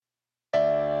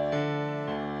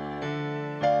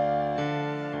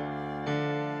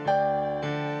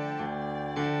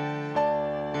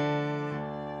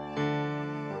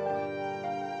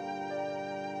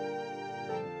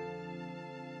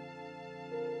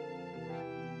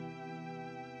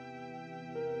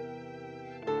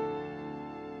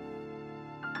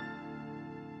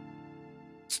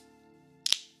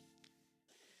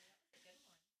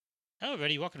Hello,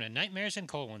 everybody. Welcome to Nightmares and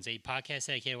Cold Ones, a podcast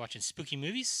dedicated to watching spooky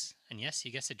movies. And yes,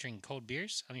 you guessed it, drinking cold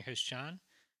beers. I'm your host, John.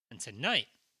 And tonight,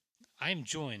 I'm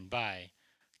joined by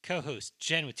co-host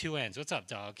Jen with two N's. What's up,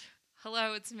 dog?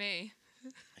 Hello, it's me.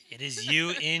 It is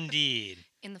you indeed.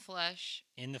 In the flesh.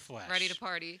 In the flesh. Ready to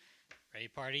party. Ready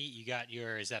to party? You got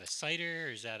your, is that a cider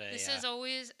or is that a... This is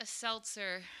always a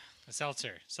seltzer. A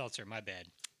seltzer. Seltzer, my bad.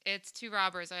 It's Two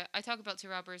Robbers. I talk about Two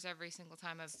Robbers every single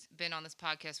time I've been on this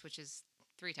podcast, which is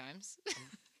 3 times.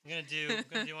 I'm gonna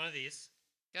do one of these.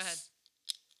 Go ahead.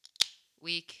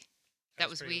 Weak.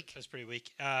 That was pretty, weak. That was pretty weak.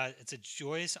 It's a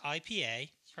Joyous IPA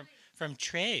from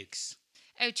Treygs.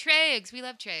 Oh, Treygs. We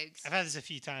love Treygs. I've had this a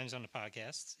few times on the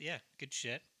podcast. Yeah, good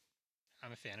shit.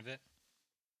 I'm a fan of it.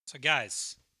 So,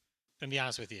 guys, I'm going to be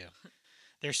honest with you.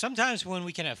 There's sometimes when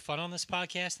we can have fun on this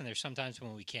podcast, and there's sometimes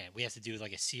when we can't. We have to do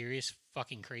like a serious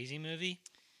fucking crazy movie,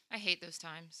 I hate those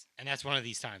times. and that's one of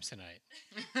these times tonight.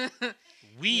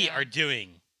 We Yeah. are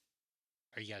doing...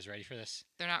 Are you guys ready for this?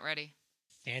 They're not ready.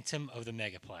 Phantom of the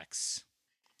Megaplex.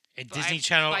 A By- Disney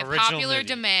Channel by original popular movie.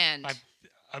 demand.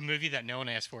 A movie that no one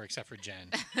asked for except for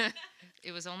Jen.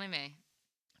 It was only me.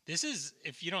 This is,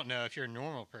 if you don't know, if you're a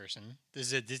normal person, this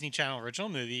is a Disney Channel original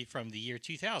movie from the year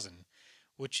 2000,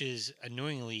 which is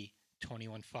annoyingly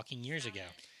 21 fucking years ago.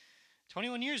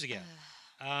 21 years ago.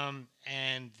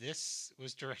 And this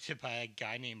was directed by a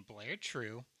guy named Blair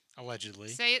True, allegedly.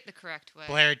 Say it the correct way.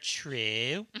 Blair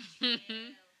True.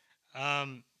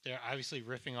 They're obviously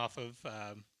riffing off of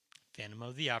Phantom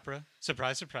of the Opera.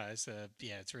 Surprise, surprise.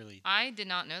 Yeah, it's really... I did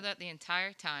not know that the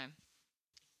entire time.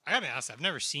 I gotta be honest, I've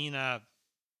never seen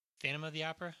Phantom of the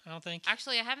Opera, I don't think.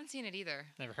 Actually, I haven't seen it either.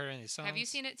 Never heard any of these songs. Have you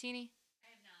seen it, Teeny? I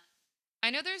have not. I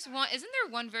know there's one. Isn't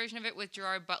there one version of it with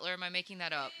Gerard Butler? Am I making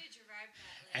that up?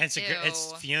 And it's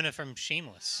it's Ew. Fiona from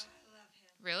Shameless.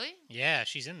 Really? Yeah,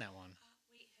 she's in that one.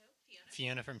 Wait, who?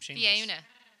 Fiona from Shameless. Fiona.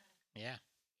 Yeah.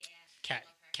 Yeah.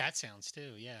 Cat sounds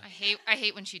too. Yeah. I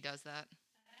hate when she does that.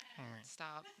 All right.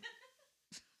 Stop.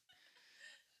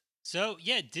 So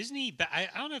yeah, Disney. But I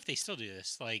don't know if they still do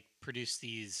this. Like produce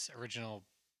these original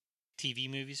TV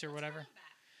movies or whatever.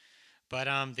 But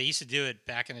they used to do it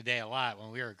back in the day a lot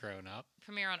when we were growing up.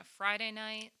 Premiere on a Friday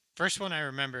night. First one I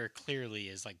remember clearly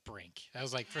is like Brink. That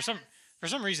was like for some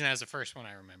reason that was the first one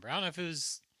I remember. I don't know if it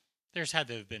was. There's had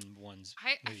to have been ones.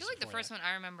 I movies feel like the before first that. one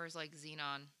I remember is like Xenon.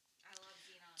 I love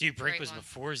Xenon. Dude, Brink Great was one.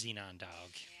 before Xenon, dog.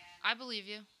 Yeah. I believe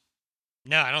you.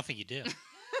 No, I don't think you do.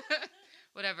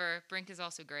 Whatever. Brink is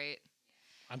also great.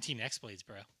 I'm Team X Blades,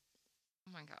 bro.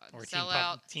 Oh my god. Or Sell Team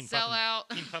out. Team Sell Puffin- out.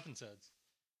 Team Puffin Suds.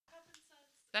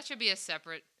 That should be a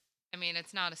separate. I mean,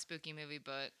 it's not a spooky movie,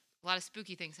 but a lot of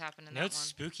spooky things happen in No, that it's one.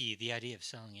 spooky. The idea of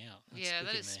selling out. That's Yeah, that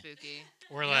spooky is to me. spooky.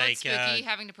 Or You know like what's spooky?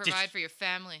 Having to provide for your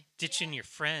family. ditching your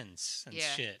friends and Yeah,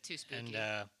 shit. too spooky.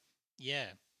 And yeah,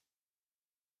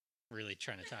 really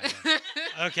trying to tie it.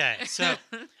 Okay, so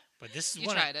but this is you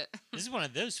one. tried it. This is one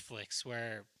of those flicks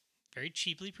where very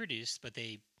cheaply produced, but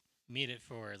they made it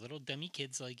for little dummy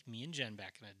kids like me and Jen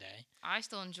back in the day. I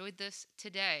still enjoyed this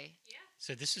today.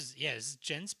 So this is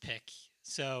Jen's pick.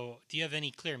 So do you have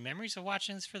any clear memories of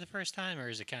watching this for the first time, or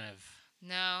is it kind of?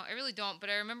 No, I really don't, but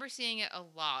I remember seeing it a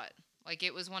lot. Like,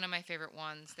 it was one of my favorite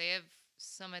ones. They have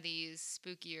some of these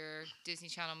spookier Disney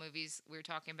Channel movies we were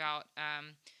talking about.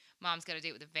 Mom's Got a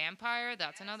Date with a Vampire.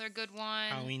 That's another good one.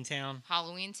 Halloween Town.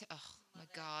 Oh, my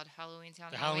God. Halloween Town.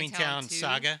 The Halloween Town 2.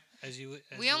 saga, as you.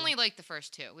 We only like the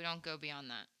first 2. We don't go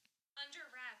beyond that. Under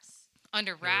Wraps.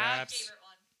 Under Wraps. Wraps. Favorite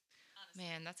one. Honestly.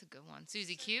 Man, that's a good one.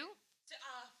 Susie Q.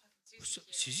 Fucking So, Susie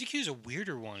Q. Suzy Q is a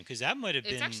weirder one because that might have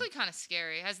been. It's actually kind of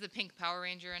scary. It has the pink Power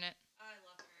Ranger in it. I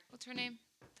love her. What's her name?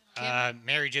 Kim?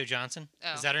 Mary Jo Johnson.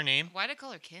 Oh. Is that her name? Why did I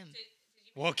call her Kim? Did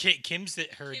you? Well, Kim's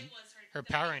her Kim was her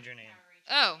Power Ranger name.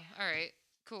 Oh, all right.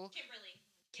 Cool.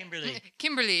 Kimberly.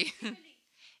 Kimberly. Kimberly.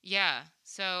 Yeah.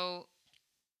 So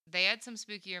they had some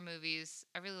spookier movies.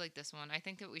 I really like this one. I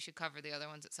think that we should cover the other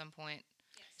ones at some point.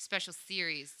 Yes. Special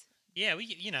series. Yeah,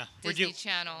 Disney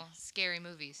Channel scary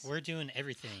movies. we're doing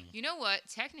everything. You know what?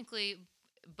 Technically,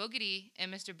 Boogedy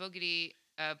and Mr. Boogedy,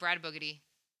 Brad Boogedy,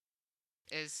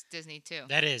 is Disney too.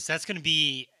 That's going to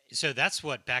be. So that's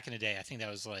what back in the day. I think that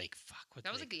was like fuck. What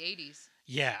That was they- like the 80s.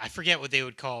 Yeah, I forget what they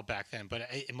would call back then, but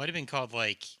it might have been called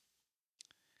like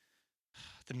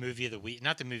the movie of the week.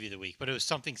 Not the movie of the week, but it was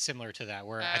something similar to that.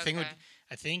 Where I think Okay.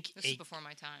 this This is before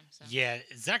my time. So. Yeah,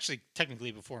 it's actually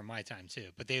technically before my time too.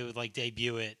 But they would like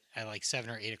debut it at like 7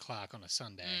 or 8 o'clock on a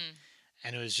Sunday, Mm,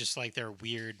 and it was just like their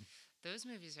weird. those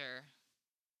movies are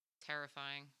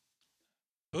terrifying.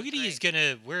 Boogedy is Great.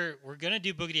 gonna. We're gonna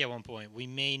do Boogedy at one point. We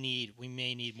may need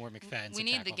more McFadden's. We to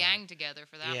need the tackle gang that. together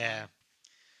for that Yeah, one.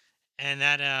 and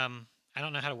that I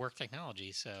don't know how to work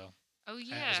technology, so Oh as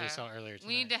yeah. we saw earlier tonight.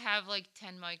 We need to have like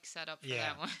 10 mics set up for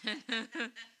Yeah. that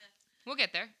one. We'll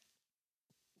get there.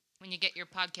 When you get your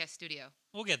podcast studio.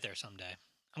 We'll get there someday.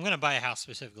 I'm gonna buy a house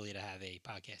specifically to have a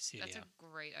podcast studio. That's a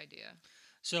great idea.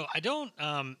 So I don't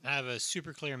have a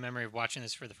super clear memory of watching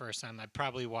this for the first time. I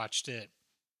probably watched it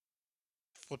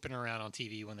flipping around on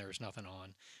TV when there was nothing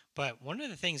on. But one of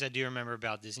the things I do remember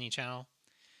about Disney Channel,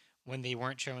 when they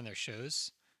weren't showing their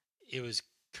shows, it was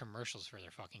commercials for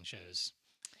their fucking shows.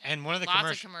 And one of the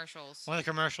Lots of commercials. one of the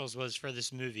commercials was for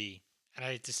this movie, and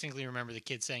I distinctly remember the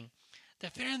kid saying, "The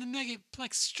Phantom of the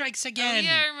Megaplex strikes again!" Oh,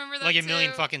 yeah, I remember that like a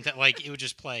million too. fucking like it would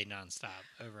just play nonstop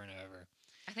over and over.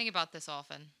 I think about this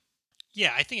often.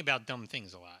 Yeah, I think about dumb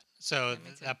things a lot, so Yeah,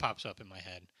 me too. that pops up in my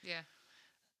head. Yeah.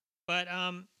 But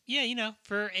yeah,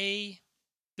 for a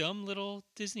dumb little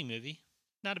Disney movie,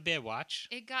 not a bad watch.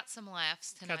 It got some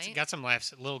laughs tonight. Got some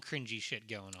laughs, a little cringy shit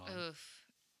going on. Oof.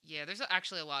 Yeah, there's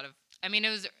actually a lot of. I mean, it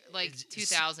was like It's-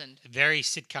 2000. Very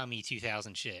sitcom-y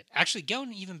 2000 shit. Actually,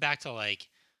 going even back to like,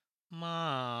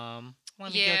 Mom,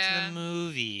 want to go to Yeah. the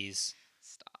movies?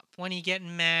 Stop. When are you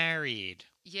getting married?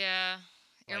 Yeah.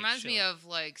 It Like, reminds me shit. of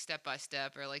like Step by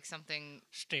Step or like something.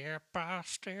 Step by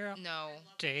step, No.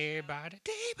 day by day.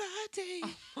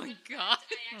 Oh my god.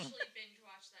 I actually binge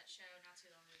watched that show not too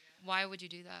long ago Why would you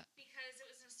do that? because it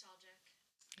was nostalgic,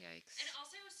 Yikes. and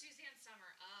also it was Suzanne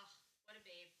Summer. Ugh, what a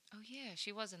babe! Oh yeah,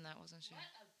 she was in that, wasn't she? What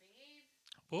a babe!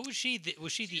 What was she?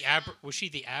 Was she the She's ab? not- Was she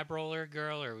the ab roller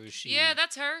girl, or was she? Yeah,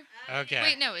 that's her. Okay.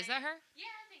 Wait, no, is that her? Yeah,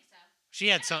 I think so. She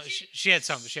had Yeah, some. She had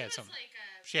some. She She had was some. like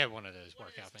She had one of those one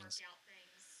of workout those things. workout things.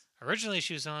 Originally,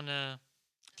 she was on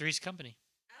Three's Company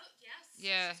Oh yes.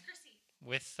 Yeah. She's Chrissy.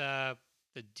 with the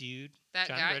dude That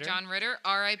John guy, Ritter. John Ritter,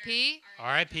 R.I.P.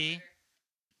 R.I.P.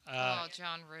 Oh,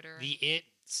 John Ritter. The It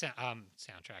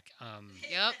soundtrack.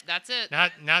 Yep, that's it.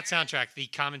 Not soundtrack. The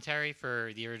commentary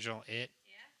for the original It.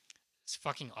 Yeah. It's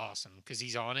fucking awesome because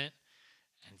he's on it,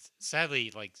 and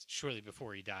sadly, like shortly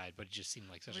before he died, but he just seemed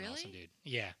like such an awesome Really? dude.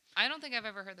 Yeah, I don't think I've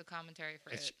ever heard the commentary for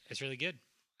it. it's really good.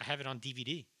 I have it on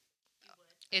DVD.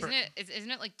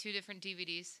 Isn't it like two different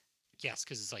DVDs? Yes,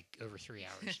 because it's like over 3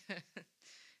 hours.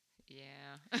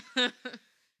 Yeah. Well,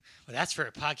 that's for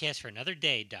a podcast for another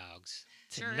day, dogs.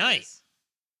 Sure Tonight, is.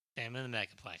 Phantom of the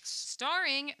Megaplex.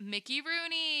 Starring Mickey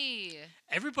Rooney.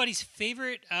 Everybody's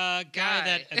favorite guy Guy.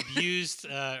 that abused,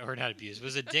 or not abused,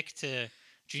 was a dick to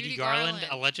Judy Judy Garland, Garland.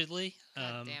 allegedly.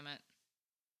 God damn it.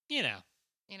 You know,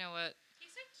 You know what?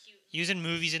 He's so cute. he was in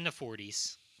movies in the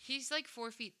 40s. He's like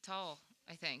 4 feet tall,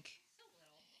 I think. So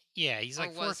little. Yeah, he's Or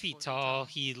like 4 was feet 4 feet tall. tall.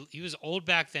 He was old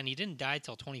back then. He didn't die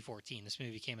till 2014. This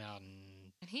movie came out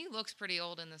in And he looks pretty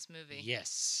old in this movie.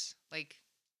 yes, Like,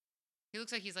 he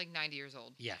looks like he's like 90 years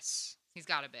old. yes. He's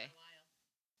got to be. A while.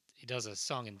 He does a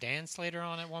song and dance later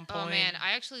on at one point. Oh man,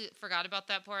 I actually forgot about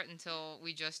that part until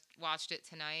we just watched it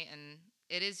tonight, and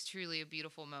it is truly a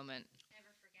beautiful moment Never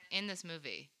forget. in this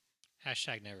movie.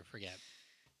 Hashtag never forget.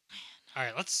 All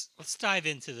right, let's dive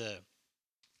into the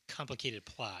complicated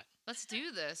plot. Let's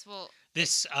do this. Well,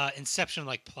 This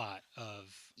Inception-like plot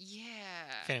of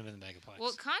yeah. Phantom of the Megaplex. Well,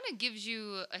 it kind of gives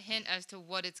you a hint as to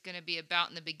what it's going to be about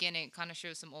in the beginning. It kind of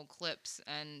shows some old clips,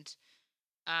 and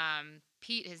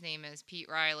Pete, his name is Pete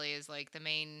Riley, is like the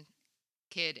main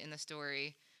kid in the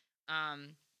story.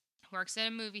 Works in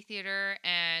a movie theater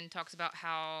and talks about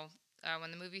how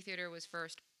when the movie theater was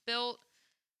first built,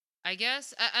 I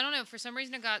guess I don't know, for some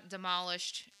reason it got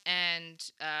demolished, and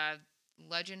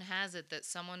legend has it that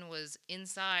someone was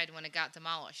inside when it got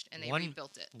demolished and they One-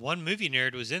 rebuilt it. One movie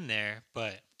nerd was in there,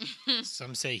 but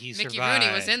some say he Mickey survived.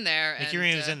 Rooney was in there. Mickey and,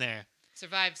 Rooney was in there.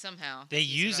 Survived somehow. They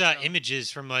He use survived it all. images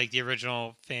from like the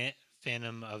original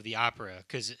Phantom of the Opera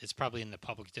because it's probably in the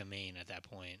public domain at that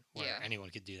point where Yeah. anyone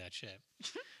could do that shit.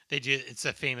 They do. It's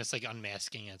a famous like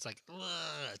unmasking. And it's like, ugh,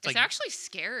 It's like actually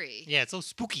scary. yeah, it's a little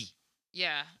spooky.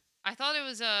 Yeah. I thought it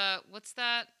was what's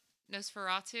that?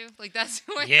 Nosferatu? Like that's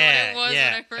who I yeah, thought it was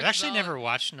yeah. when I first I've actually saw never it.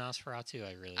 watched Nosferatu.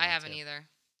 I really. I want haven't to. either.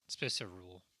 It's supposed to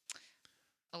rule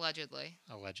Allegedly.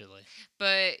 allegedly.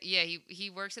 But yeah, he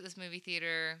works at this movie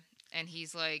theater and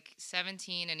he's like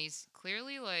 17 and he's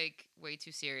clearly like way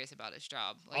too serious about his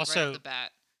job. Like right Also- off the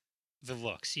bat. The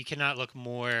looks. You cannot look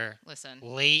more Listen.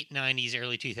 late '90s,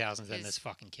 early 2000s than His- this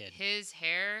fucking kid. His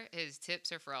hair, his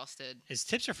tips are frosted. His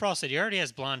tips are frosted. He already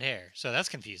has blonde hair, so that's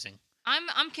confusing.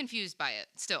 I'm confused by it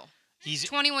still. He's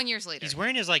 21 years later. he's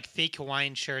wearing his like fake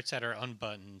Hawaiian shirts that are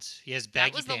unbuttoned. He has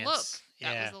baggy that was the pants. look.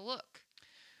 Yeah. That was the look.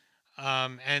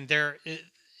 And they're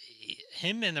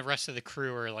him and the rest of the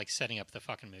crew are like setting up the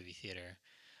fucking movie theater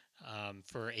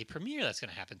for a premiere that's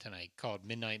going to happen tonight called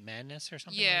Midnight Madness or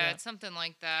something. Yeah, like it's something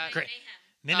like that. Great.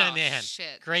 Mayhem. Midnight Oh, Mayhem.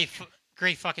 shit. Great,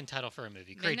 Great fucking title for a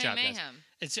movie. Great Midnight job, guys.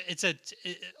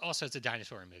 Mayhem. Also it's a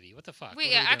dinosaur movie. What the fuck? Wait, What are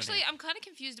yeah, we doing actually, here? I'm kind of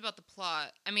confused about the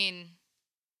plot. I mean,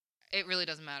 it really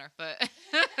doesn't matter, but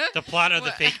The plot of the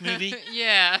What- fake movie?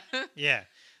 yeah, Yeah.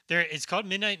 It's called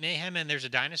Midnight Mayhem and there's a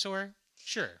dinosaur?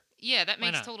 Sure. yeah, that Why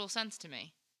makes not? total sense to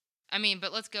me. I mean,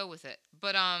 but let's go with it.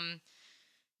 But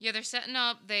yeah, they're setting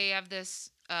up. They have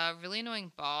this really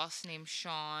annoying boss named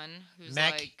Sean, who's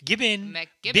like Gibbon.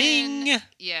 McGibbon. Bing.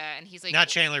 Yeah, and he's like Not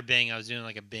Chandler Bing. I was doing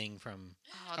like a Bing from.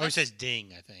 Oh, Oh, it that's- says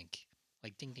ding, I think.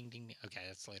 Like ding, ding, ding, ding. Okay,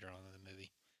 that's later on in the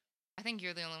movie. I think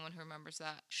you're the only one who remembers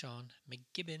that. Sean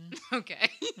McGibbon. Okay.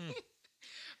 Hmm.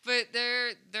 But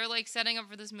they're like setting up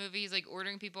for this movie. He's like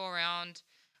ordering people around.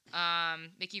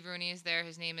 Mickey Rooney is there.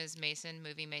 His name is Mason,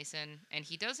 Movie Mason, and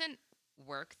he doesn't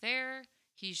work there.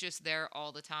 He's just there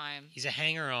all the time. He's a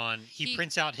hanger on. He He-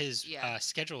 prints out his yeah.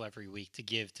 schedule every week to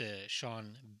give to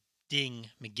Sean Ding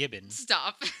McGibbon.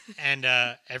 Stop. And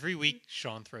every week,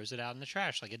 Sean throws it out in the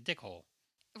trash like a dickhole.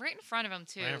 Right in front of him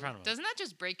too. Right in front of him. Doesn't that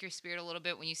just break your spirit a little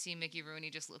bit when you see Mickey Rooney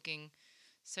just looking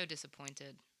so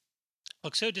disappointed?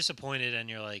 Look so disappointed, and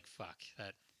you're like, fuck,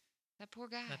 That poor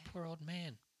guy. that poor old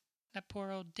man. That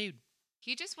poor old dude.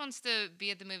 He just wants to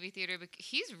be at the movie theater. But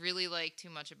he's really like too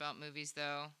much about movies,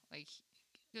 though. Like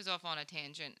he goes off on a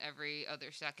tangent every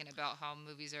other second about how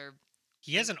movies are.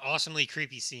 He has an awesomely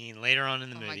creepy scene later on in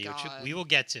the Oh my movie, which God. we will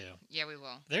get to. Yeah, we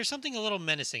will. There's something a little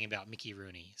menacing about Mickey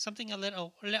Rooney. Something a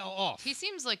little off. He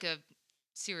seems like a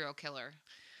serial killer.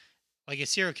 Like a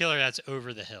serial killer that's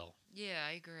over the hill, Yeah,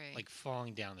 I agree. like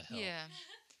falling down the hill. yeah,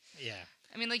 Yeah.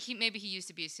 I mean, like maybe he used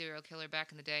to be a serial killer back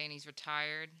in the day, and he's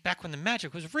retired. Back when the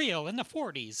magic was real in the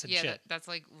 40s and Yeah, shit. that's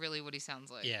like really what he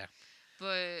sounds like. Yeah.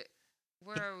 But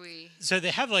where are we? So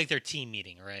they have like their team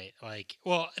meeting, right? Like,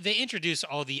 well, they introduce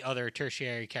all the other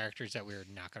tertiary characters that we're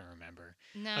not going to remember.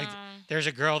 No. There's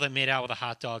a girl that made out with a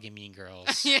hot dog in Mean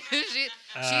Girls. yeah,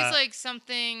 Uh, she's like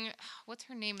something. What's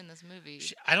her name in this movie?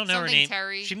 I don't know her Something name.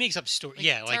 Terry. She makes up stories. Like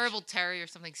Yeah, like Terrible Terry or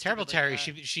something. Terrible stupid like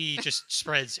Terry. that. She just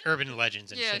spreads urban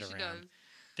legends and yeah, shit she around. does.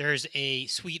 There's a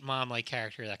sweet mom like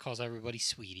character that calls everybody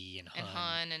sweetie and And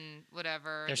Hun and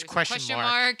whatever. There's a question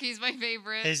mark. He's my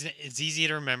favorite. It's easy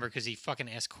to remember because he fucking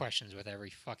asks questions with every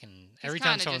He's time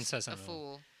kinda someone just says a something.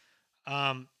 fool.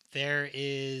 There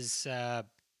is a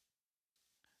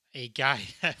guy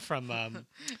from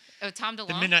Oh, Tom the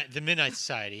DeLonge. Midnight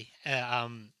Society.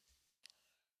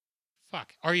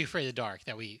 Fuck, Are You Afraid of the Dark?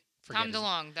 That we forget. Tom his-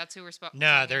 DeLonge. That's who we're supposed.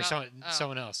 No, there's Oh.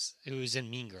 someone else who's in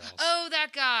Mean Girls. Oh,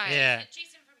 that guy. Yeah,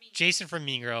 Jason from Mean Jason from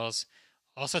Mean Girls.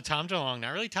 Also Tom DeLonge.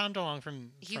 Not really Tom DeLonge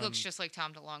from. He looks just like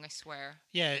Tom DeLonge. I swear.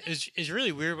 Yeah, it's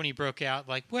really weird when he broke out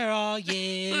like, "Where are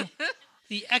you?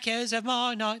 The echoes of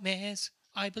my nightmares.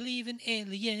 I believe in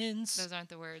aliens." Those aren't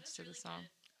the words to the song.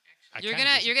 I You're kinda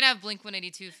gonna just- you're gonna have Blink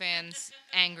 182 fans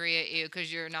angry at you because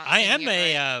you're not. I am singing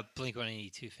it a right. Blink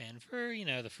 182 fan for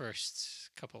the first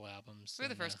couple albums. For the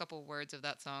and, first couple words of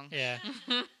that song. Yeah.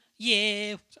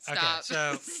 Yeah. Stop.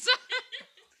 Okay, so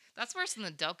That's worse than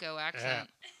the Delco accent.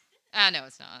 Ah, no,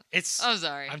 it's not. it's Oh,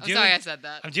 sorry. I'm I'm doing- sorry I said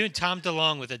that. I'm doing Tom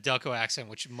DeLonge with a Delco accent,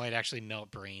 which might actually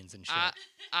melt brains and shit.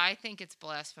 I think it's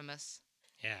blasphemous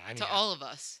yeah, I mean, to all of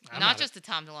us, I'm not not a- just to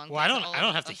Tom DeLonge. well, I but don't. to all I don't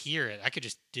of have to us. hear it. I could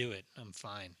just do it. I'm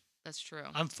fine. That's true.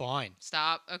 I'm fine.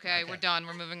 Stop. Okay, we're Okay. done.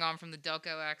 We're moving on from the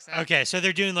Delco accent. Okay, so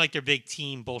they're doing like their big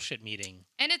team bullshit meeting.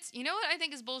 And it's you know what I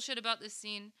think is bullshit about this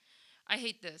scene? I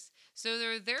hate this. So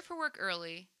they're there for work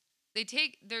early. They're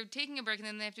taking a break and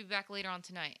then they have to be back later on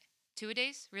tonight. 2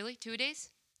 days? Really? 2 days?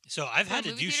 So I've For a had to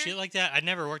movie do theater? shit like that. I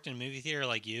never worked in a movie theater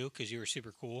like you because you were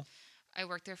super cool. I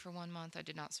worked there for 1 month. I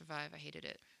did not survive. I hated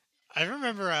it. I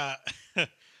remember. I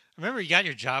remember you got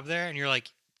your job there, and you're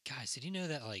like, guys, did you know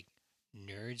that like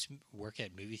nerds work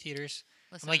at movie theaters?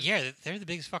 Listen, I'm like, yeah, they're the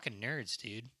biggest fucking nerds,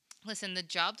 dude. Listen, the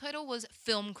job title was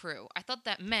film crew. I thought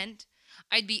that meant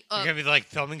I'd be You're up. gonna be like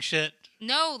filming shit.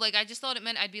 No, like I just thought it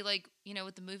meant I'd be like,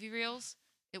 with the movie reels.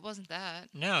 It wasn't that.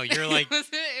 No, you're like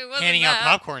it wasn't handing out that.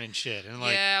 popcorn and shit, and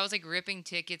like yeah, I was like ripping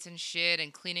tickets and shit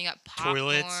and cleaning up popcorn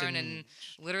toilets and, and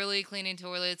literally cleaning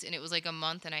toilets. And it was like a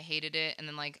month and I hated it. And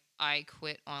then like I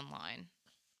quit online.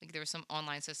 Like there was some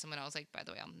online system and I was like, by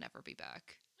the way, I'll never be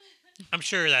back. I'm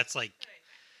sure that's like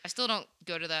I still don't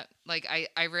go to that. Like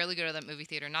I rarely go to that movie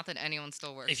theater. Not that anyone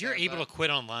still works. if you're there, able to but- quit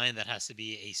online, that has to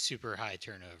be a super high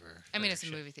turnover. I mean, for it's a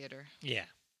shit. movie theater. Yeah.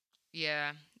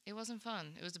 Yeah, it wasn't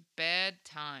fun. It was a bad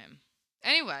time.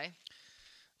 Anyway,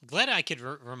 Glad I could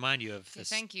remind you of yeah, this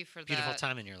thank you for beautiful that.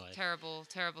 time in your life. Terrible.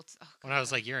 Oh, When I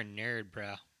was God. like, you're a nerd,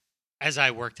 bro. As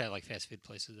I worked at like fast food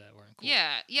places that weren't cool.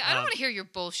 Yeah, I don't Um, want to hear your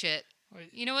bullshit.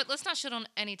 You know what? Let's not shit on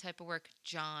any type of work,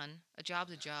 John. A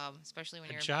job's a job, especially when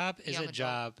A you're job is young a adult.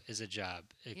 job is a job.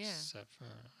 Yeah. Except for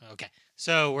okay.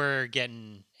 So we're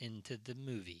getting into the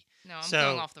movie. No, I'm So-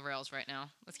 going off the rails right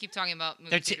now. Let's keep talking about movie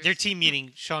Their theaters. team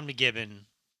meeting. Sean McGibbon,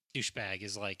 douchebag,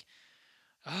 is like,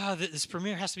 this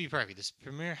premiere has to be perfect. This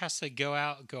premiere has to go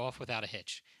off without a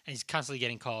hitch. And he's constantly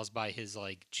getting calls by his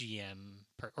like GM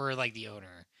or like the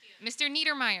owner, Mr.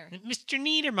 Niedermeyer. Mr.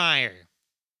 Niedermeyer.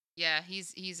 Yeah,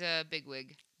 he's a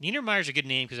bigwig. Niedermeyer's a good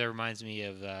name because it reminds me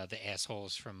of the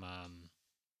assholes from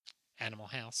Animal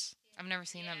House. I've never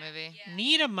seen that movie. Yeah.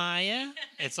 Niedermeyer.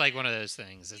 It's like one of those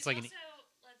things. It's He's like also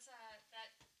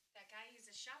that guy who's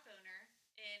a shop owner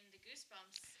in the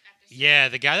Goosebumps episode. yeah,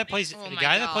 the guy that plays Oh the my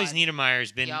guy that plays God. Niedermeyer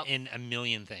has been Yup. in a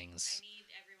million I things. need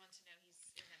everyone to know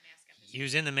he's in that mask episode. He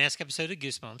was in the Mask episode of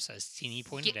Goosebumps, as Teeny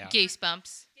pointed out. Goosebumps.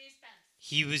 Goosebumps.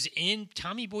 He was in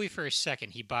Tommy Boy for a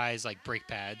second. He buys like brake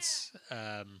Oh, yeah. pads.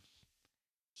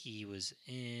 He was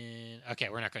in. Okay,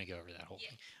 we're not going to go over that whole Yeah.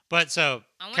 thing. But so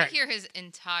I want Car- to hear his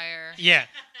entire yeah.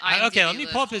 Okay, IMDb let me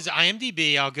pull up his list.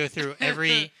 IMDb. I'll go through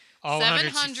all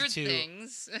 700 162.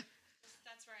 things.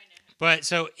 That's where I know him. But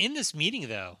so in this meeting,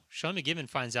 though, Sean McGibbon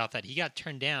finds out that he got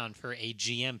turned down for a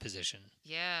GM position.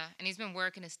 Yeah, and he's been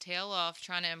working his tail off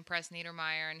trying to impress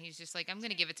Niedermeyer, and he's just like, I'm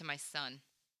gonna give it to my son,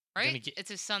 I'm gonna right? gi- It's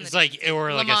his son. It's that like he-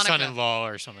 or like a LaMonica. son-in-law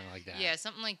or something like that. Yeah,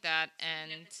 something like that. And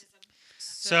Nepotism.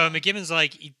 So McGibbon's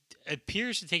like he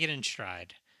appears to take it in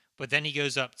stride, but then he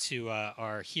goes up to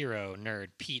our hero nerd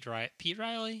Pete Riley. I Pete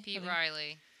think?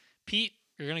 Riley. Pete,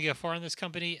 you're gonna go far in this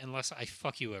company unless I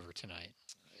fuck you over tonight.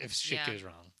 If shit Yeah. goes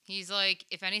wrong, He's like,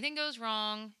 if anything goes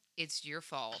wrong, it's your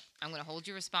fault. I'm gonna hold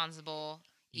you responsible,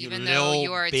 You even though little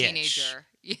you are a bitch. teenager.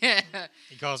 Yeah.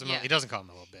 he calls him. Yeah. He doesn't call him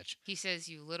a little bitch. He says,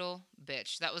 "You little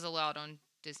bitch." That was allowed on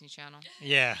Disney Channel.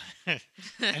 Yeah,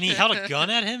 and he held a gun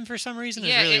at him for some reason.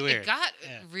 Yeah, it's really it weird. got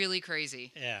Yeah. really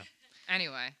crazy. Yeah.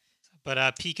 Anyway,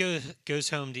 But Pete goes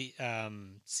home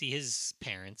to see his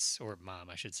parents, or mom,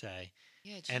 I should say.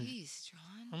 yeah, And- jeez,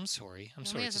 John. I'm sorry. I'm He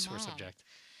sorry. only It's a has a sore mom. subject.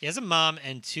 He has a mom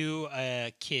and two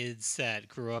kids that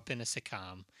grew up in a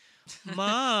sitcom.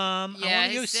 Mom, I Yeah, want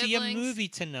to go his see a siblings. movie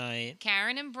tonight.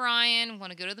 Karen and Brian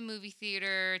want to go to the movie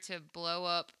theater to blow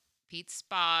up Pete's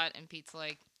spot, and Pete's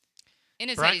like, in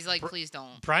his Bri- head, he's like, Bri- "Please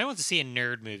don't." Brian wants to see a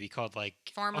nerd movie called like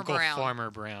Farmer Uncle Brown. Farmer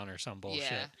Brown or some bullshit.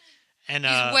 Yeah, And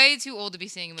he's way too old to be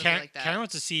seeing a movie like that. Karen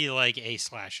wants to see like a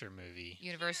slasher movie.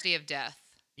 University of Death.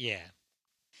 Yeah.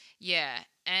 Yeah,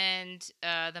 and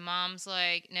the mom's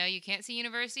like, "No, you can't see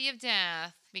University of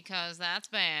Death because that's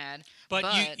bad." But,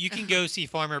 But- you can go see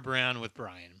Farmer Brown with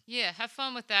Brian. Yeah, have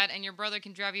fun with that, and your brother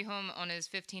can drive you home on his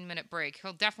 15-minute break.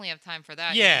 He'll definitely have time for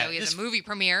that. Yeah, even though he has this- a movie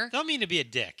premiere. Don't mean to be a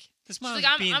dick. This She's mom's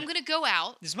like, being I'm gonna go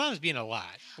out. this mom's being a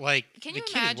lot. Like Can the you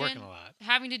kid is working imagine a lot.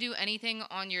 having to do anything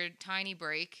on your tiny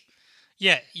break?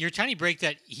 Yeah, your tiny break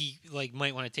that he like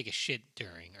might want to take a shit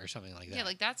during or something like that. Yeah,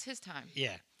 like that's his time.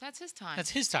 yeah, That's his time.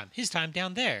 that's his time. His time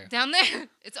down there. Down there.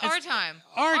 It's our time.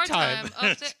 our time.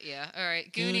 Up there. Yeah. All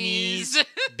right. Goonies.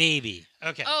 Baby.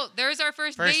 Okay. Oh, there's our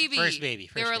first baby. First baby.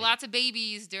 There first were baby. lots of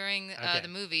babies during Okay. the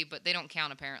movie, but they don't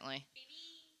count apparently.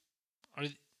 Are-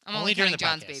 I'm only only during counting the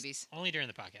John's podcast. babies. Only during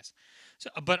the podcast.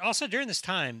 So, but also during this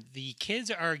time, the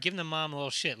kids are giving the mom a little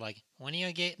shit. Like, when are you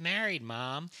gonna get married,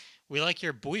 mom? We like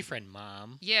your boyfriend,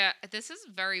 mom. Yeah, this is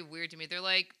very weird to me. They're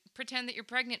like, pretend that you're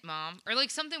pregnant, mom, or like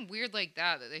something weird like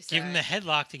that they say. Give him the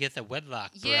headlock to get the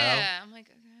wedlock, bro. Yeah, I'm like,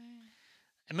 okay.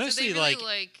 And So mostly they really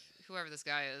like, whoever this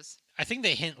guy is. I think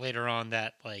they hint later on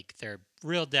that like their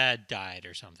real dad died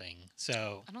or something.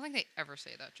 So I don't think they ever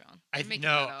say that, John. I You're making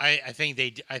no, that up. I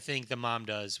think I think the mom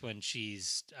does when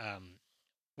she's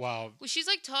while Well, she's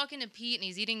like talking to Pete, and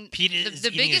he's eating Pete is the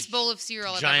eating a biggest bowl of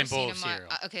cereal I've ever giant seen bowl in of my.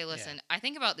 cereal. Okay, listen. I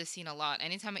think about this scene a lot.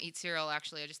 Anytime I eat cereal,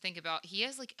 actually, I just think about he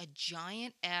has like a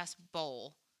giant ass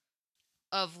bowl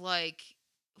of like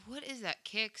what is that?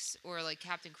 Kix or like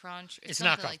Captain Crunch? Or it's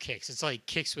something knockoff like, kicks. It's like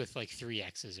kicks with like 3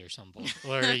 X's or something,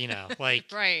 or like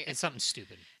Right. it's something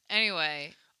stupid.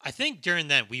 Anyway, I think during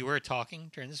then we were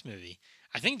talking during this movie.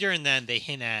 I think during then they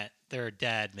hint at their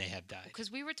dad may have died. because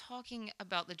we were talking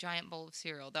about the giant bowl of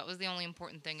cereal. That was the only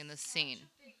important thing in this scene.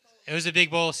 It was a big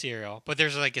bowl of cereal, but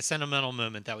there's like a sentimental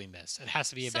moment that we missed. It has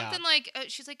to be about Something like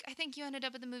she's like, I think you ended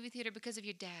up at the movie theater because of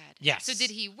your dad. Yes. So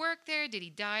did he work there? Did he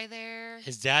die there?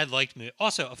 his dad liked movie.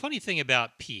 Also, a funny thing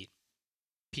about Pete.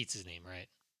 Pete's his name, right?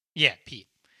 Yeah, Pete.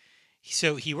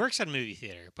 So he works at a movie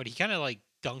theater, but he kind of like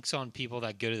dunks on people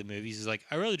that go to the movies. He's like,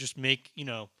 I really just make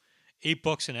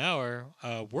 $8 an hour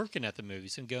working at the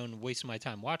movies and going and wasting my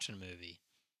time watching a movie.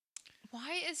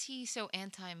 Why is he so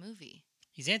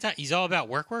He's all about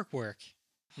work.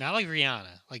 Not like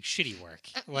Rihanna, like shitty work.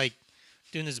 Like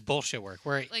doing this bullshit work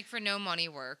where Like for no money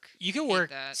work. you can hate work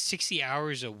that. 60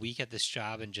 hours a week at this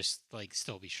job and just like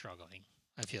still be struggling.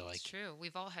 I feel like It's true.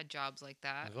 We've all had jobs like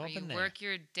that We've all where you been there. work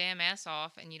your damn ass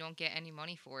off and you don't get any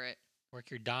money for it. work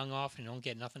your dong off and you don't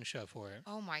get nothing to show for it.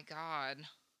 Oh my god.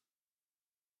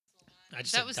 I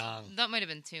just That said was dong. that might have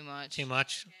been too much. Too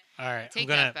much. All right, Take I'm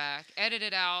gonna. that back. Edit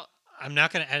it out. I'm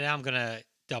not gonna edit. I'm gonna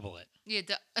double it. Yeah,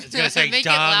 It's gonna say make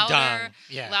dong it louder, dong.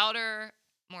 Yeah. louder,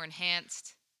 more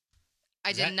enhanced.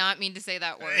 I Is did that- not mean to say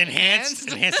that word. Enhanced.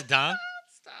 Enhanced the dong.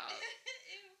 Stop.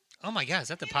 Oh my god, is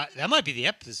that the pot? That might be the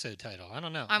episode title. I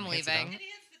don't know. I'm Enhanced the leaving. dong?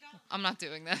 Enhance the dog. I'm not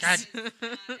doing this. God. Not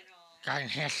at all. God,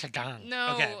 enhance the dong.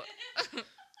 No. Okay.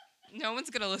 No one's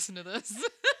gonna listen to this.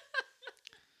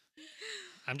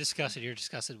 I'm disgusted. You're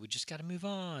disgusted. We just gotta move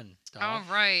on. All Dog.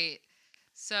 right.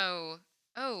 So,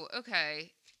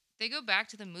 okay. They go back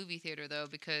to the movie theater though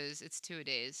because it's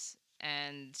 2-a-days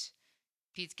and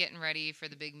Pete's getting ready for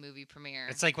the big movie premiere.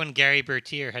 It's like when Gary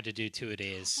Bertier had to do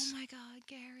 2-a-days. Oh my God,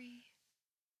 Gary!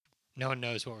 No one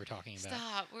knows what we're talking about.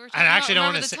 Stop. We were I talking actually don't about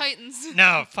wanna Remember the Titans.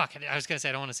 No, fuck. I was gonna say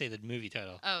I don't want to say the movie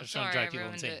title. I Oh, just wanna sorry, drive I people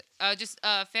ruined insane. it. Just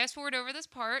fast forward over this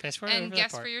part Fast forward and over that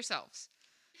guess part. for yourselves.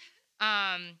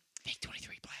 Make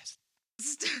 23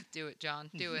 blast. Do it, John.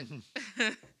 Do it.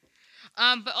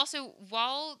 But also,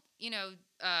 while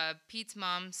Pete's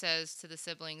mom says to the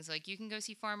siblings, like, you can go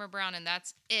see Farmer Brown, and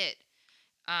that's it.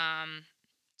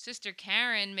 Sister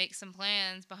Karen makes some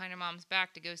plans behind her mom's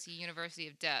back to go see University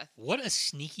of Death. What a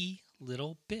sneaky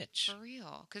little bitch. For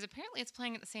real, because apparently it's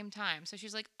playing at the same time. So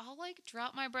she's like, "I'll like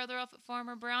drop my brother off at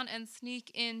Farmer Brown and sneak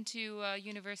into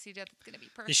University of Death. It's gonna be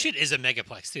perfect." This shit is a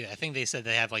megaplex too. I think they said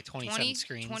they have like 27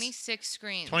 screens. 26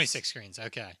 screens. 26 screens.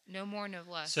 Okay. No more, no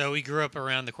less. So we grew up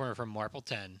around the corner from Marple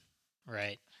 10,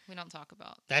 right? we don't talk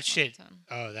about That shit. 10.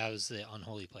 Oh, that was the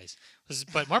unholy place.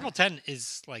 But Marple 10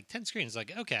 is like 10 screens.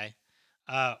 Like, okay.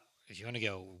 If you want to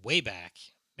go way back,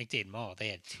 McDade Mall, they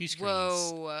had 2 screens.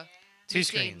 Whoa. Two McDade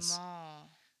screens. Mall.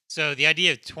 So the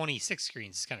idea of 26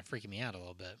 screens is kind of freaking me out a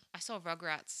little bit. I saw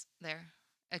Rugrats there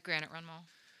at Granite Run Mall.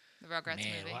 The Rugrats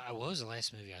Man, movie. what was the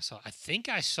last movie I saw? I think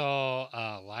I saw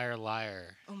Liar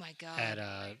Liar Oh my god. at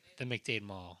the McDade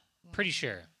Mall. Pretty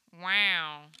sure.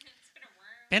 Wow.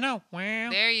 It's been a whirl. Wow.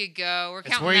 There you go. We're It's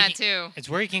counting where you that too. It's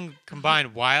where you can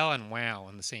combine wow and wow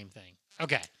in the same thing.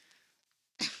 Okay.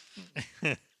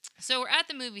 So we're at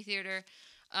the movie theater.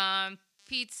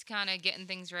 Pete's kind of getting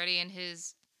things ready, and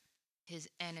his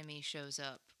enemy shows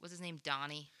up. What's his name?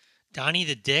 Donnie. Donnie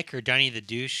the dick or Donnie the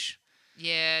douche?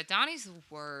 Yeah, Donnie's the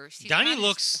worst. He's Donnie kinda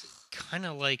looks kind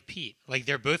of like Pete. Like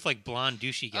they're both like blonde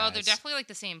douchey guys. Oh, they're definitely like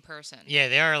the same person. Yeah,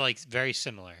 they are like very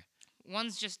similar.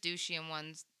 One's just douchey and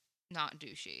one's not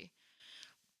douchey.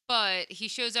 But he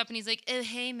shows up and he's like, "Oh,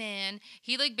 hey, man."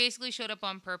 He like basically showed up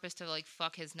on purpose to like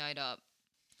fuck his night up.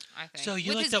 I think. So you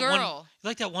with like his that girl. one? You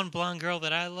like that one blonde girl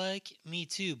that I like? Me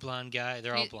too, blonde guy.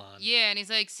 They're all blonde. Yeah, and he's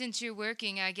like, "Since you're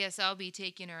working, I guess I'll be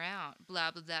taking her out."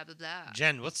 Blah blah blah blah blah.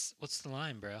 Jen, what's the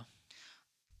line, bro?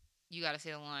 You gotta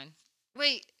say the line.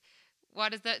 Wait, why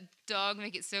does that dog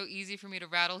make it so easy for me to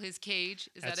rattle his cage?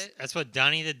 Is that it? That's what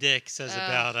Donnie the dick says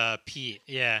about Pete.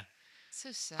 Yeah,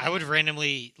 So sad. I would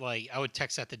randomly I would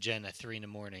text that to Jen at 3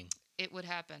 a.m. It would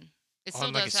happen. It still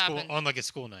on like does a school happen on like a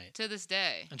school night, to this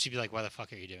day. and she'd be like, "Why the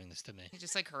fuck are you doing this to me?" He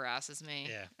just like harasses me.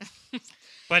 Yeah,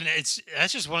 but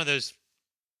that's just one of those.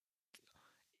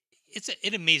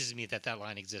 It amazes me that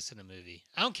line exists in a movie.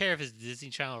 I don't care if it's a Disney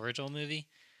Channel original movie.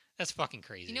 That's fucking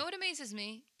crazy. You know what amazes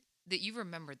me? That you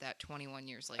remembered that 21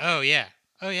 years later. Oh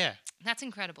yeah. That's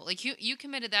incredible. Like you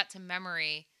committed that to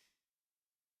memory.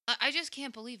 I just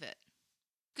can't believe it.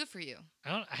 Good for you.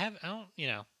 I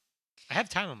have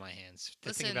time on my hands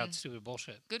to think about Listen, stupid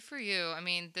bullshit. Good for you. I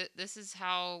mean, this is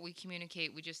how we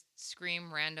communicate. We just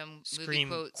scream random Scream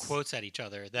movie quotes at each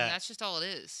other. And That that's just all it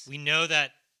is. we know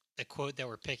that the quote that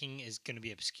we're picking is going to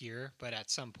be obscure, but at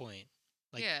some point,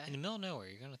 like Yeah. in the middle of nowhere,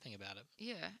 you're going to think about it.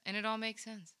 Yeah, and it all makes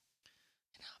sense.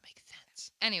 It all makes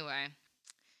sense. Anyway,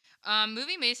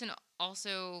 Movie Mason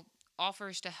also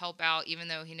offers to help out even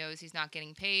though he knows he's not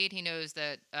getting paid. He knows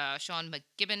that Sean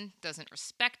McGibbon doesn't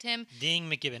respect him, Ding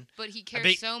McGibbon. but he cares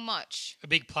big- so much. A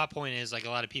big plot point is like a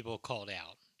lot of people called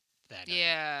out that.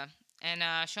 Yeah.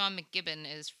 And Sean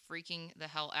McGibbon is freaking the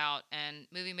hell out. And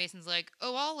Movie Mason's like,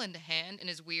 "Oh, I'll lend a hand," in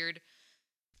his weird,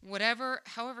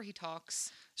 however he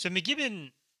talks. So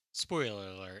McGibbon, spoiler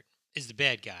alert, is the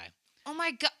bad guy. Oh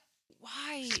my God.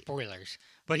 Why? Spoilers.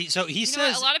 But he You know what?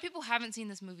 says, A lot of people haven't seen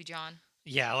this movie, John.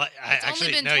 yeah. I It's only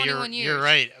actually been no, 21 you're years.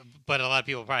 right. But a lot of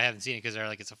people probably haven't seen it because they're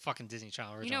like, it's a fucking Disney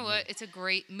Channel original. You know movie. what? It's a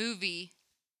great movie.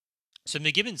 So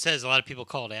McGibbon says a lot of people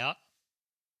called out.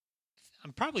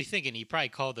 I'm probably thinking he probably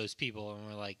called those people and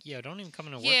were like, "Yo, don't even come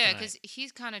into work Yeah, tonight." because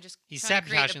he's kind of just He's trying to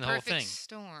create sabotaging the the whole perfect thing.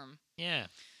 storm, Yeah.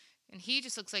 and he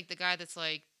just looks like the guy that's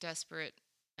like desperate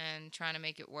and trying to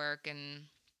make it work and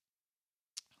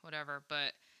whatever.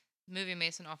 But movie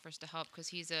Mason offers to help because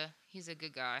he's a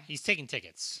good guy. He's taking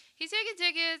tickets. He's taking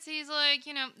tickets. He's like,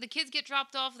 the kids get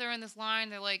dropped off. They're in this line.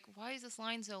 They're like, why is this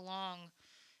line so long?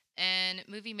 And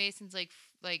movie Mason's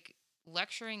like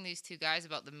lecturing these two guys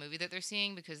about the movie that they're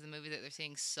seeing because the movie that they're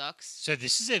seeing sucks. So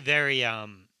this is a very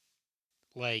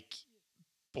like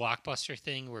blockbuster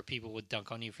thing where people would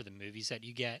dunk on you for the movies that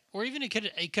you get, or even it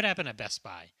could happen at Best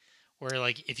Buy, where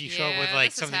like if you show up with like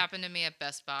this has something happened to me at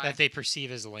Best Buy. that they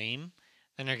perceive as lame,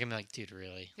 then they're gonna be like, "Dude,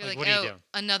 really? You're Like, like, what are oh, you doing?"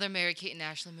 another Mary Kate and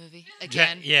Ashley movie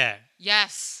Jen, again. yeah,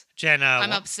 Yes, Jen.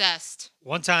 I'm obsessed.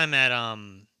 One time at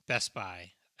Best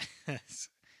Buy, I'm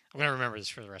gonna remember this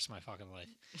for the rest of my fucking life.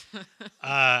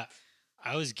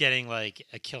 I was getting like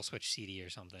a Kill Switch CD or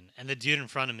something, and the dude in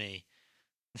front of me,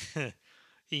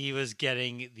 he was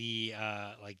getting the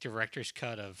like director's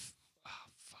cut of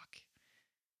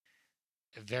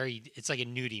it's like a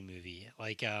nudie movie,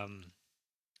 like A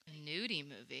nudie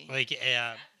movie. like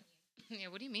yeah,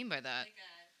 what do you mean by that? Like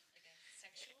a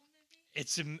sexual movie?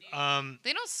 it's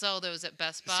They don't sell those at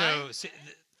Best Buy.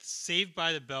 Saved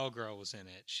by the Bell girl was in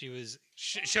it. She was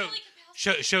Kelly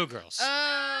Kapowski. Showgirls.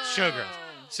 Oh, Showgirls.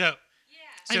 So Yeah.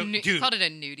 so you dude, called it a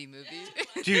nudie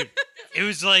movie. dude, it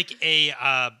was like a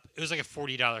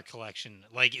 $40 collection.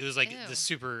 Like it was like Ew. the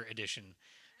super edition.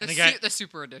 the, And the guy the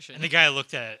super edition. and the guy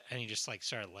looked at it and he just like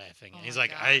started laughing. Oh And he's my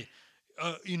like, God.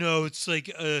 it's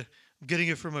like I'm getting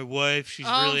it for my wife. She's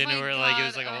Oh really into my it. Like it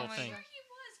was God, like a oh whole my thing. God. He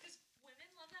was, because women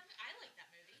love that movie. I like that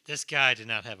movie. This guy did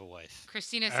not have a wife.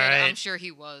 Christina All said, "I'm right. sure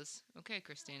he was." Okay,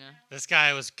 Christina. This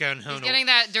guy was going He's home. getting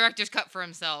that director's cut for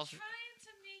himself. Trying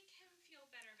to make him feel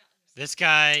better about himself. This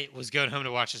guy was going home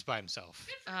to watch this by himself.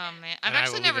 Oh man, I've And I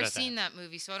actually will leave never it at that. seen that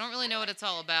movie, so I don't really know what it's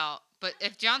all about. But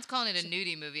if John's calling it a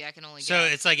nudie movie, I can only So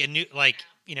guess. it's like a new, like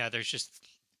there's just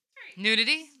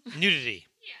Nudity. nudity.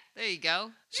 Yeah. There you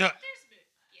go. So There's mood.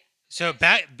 Yeah. so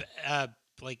back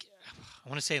like I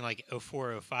want to say in like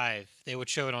 04, 05, they would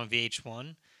show it on VH1.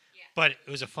 Yeah. But it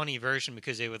was a funny version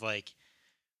because they would like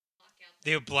Block out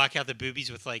they would block out the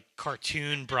boobies with like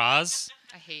cartoon bras.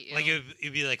 I hate you. Like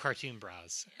it'd be like cartoon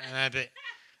bras, and I bet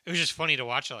it was just funny to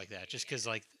watch it like that, just because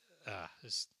like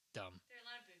it's dumb. There are a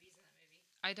lot of boobies in that movie.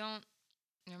 I don't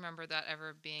remember that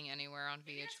ever being anywhere on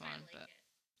Maybe that's VH1, why I like but it.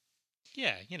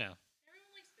 Yeah, Everyone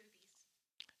likes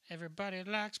boobies. everybody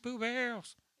likes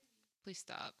boobies. please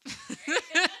stop.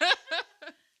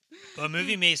 But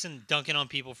movie Mason dunking on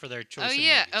people for their choice. Oh of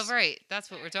yeah. movies. Oh right. That's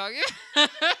what we're talking. I got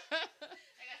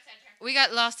sidetracked. We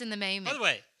got lost in the main. By the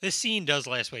way, this scene does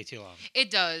last way too long. It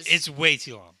does. It's way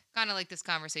too long. kind of like this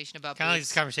conversation about Kind of like boobs.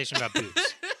 this conversation about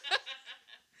boobs.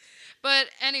 But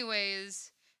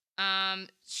anyways,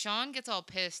 Sean gets all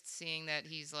pissed seeing that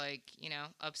he's like,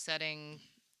 upsetting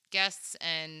guests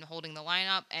and holding the line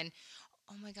up. And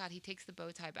oh my God, he takes the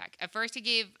bow tie back. At first, he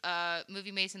gave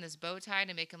Movie Mason this bow tie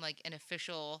to make him like an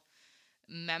official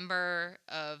member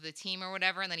of the team or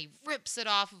whatever. And then he rips it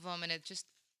off of him, and it just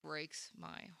breaks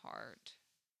my heart.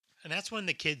 And that's when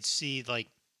the kids see like,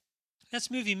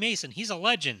 that's movie Mason. He's a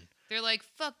legend. They're like,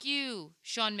 "Fuck you,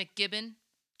 Sean McGibbon."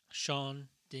 Sean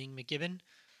Ding McGibbon. Can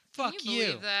Fuck you you.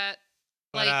 believe that?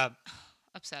 But Like,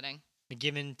 upsetting.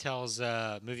 McGibbon tells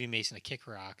movie Mason to kick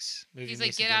rocks. Movie He's like,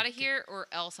 Mason "Get out of here, or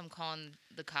else I'm calling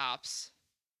the cops."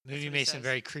 Movie what he Mason says.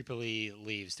 very creepily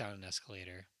leaves down an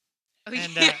escalator. Oh,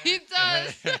 And, yeah, he does.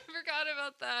 I forgot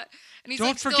about that. And he's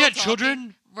like, still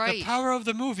talking. Right. the power of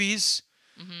the movies.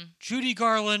 hmm Judy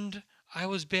Garland, I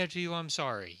was bad to you. I'm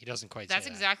sorry. He doesn't quite That's say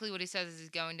that. exactly what he says as he's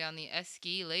going down the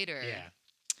ski later. Yeah.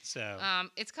 So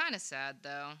It's kind of sad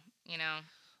though. a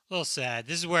little sad.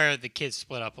 This is where the kids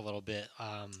split up a little bit.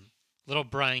 Little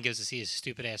Brian goes to see his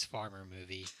stupid ass farmer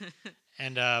movie,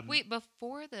 and Wait,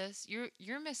 before this,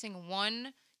 you're missing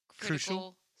one Crucial?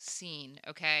 critical scene.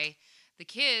 Okay, the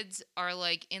kids are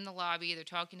like in the lobby. They're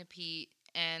talking to Pete,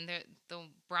 and the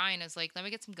Brian is like, "Let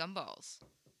me get some gumballs."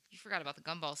 You forgot about the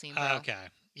gumball scene, bro. okay,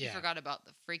 You yeah, forgot about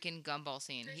the freaking gumball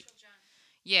scene. Crucial John.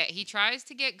 Yeah, he tries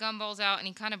to get gumballs out, and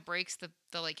he kind of breaks the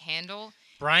like handle.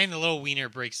 Brian the little wiener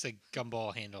breaks the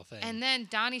gumball handle thing. And then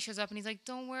Donnie shows up, and he's like,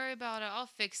 "Don't worry about it, I'll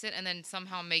fix it." And then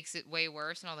somehow makes it way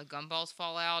worse, and all the gumballs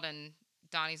fall out. And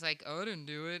Donnie's like, "Oh, I didn't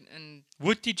do it." And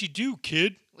What did you do,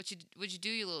 kid? what'd you do,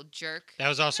 you little jerk? That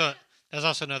was also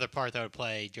another part that would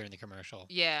play during the commercial.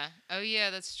 Yeah. Oh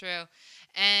yeah, that's true.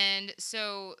 And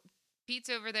so Pete's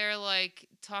over there like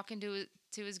talking to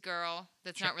his girl.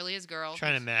 That's not really his girl.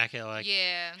 Trying to mack it like,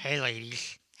 Yeah. hey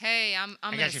ladies. Hey, I'm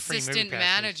I an got you free movie assistant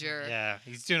passes. manager. Yeah,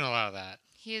 he's doing a lot of that.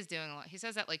 He is doing a lot. He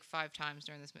says that like 5 times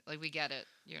during this. Like we get it.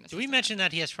 You're an Did we assistant mention manager.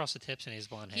 that he has frosted tips and he has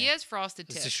blonde hair? He has frosted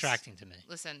It's tips. distracting to me.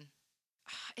 Listen,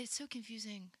 it's so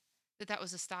confusing that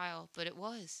was a style, but it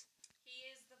was. He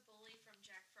is the bully from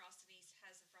Jack Frost, and he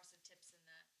has the frosted tips in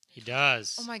that. He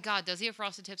does. Oh my God, does he have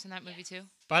frosted tips in that movie too?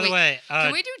 By the Wait, way,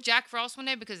 Can we do Jack Frost one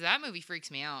day because that movie freaks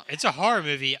me out. it's a horror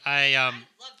movie. I I love that movie.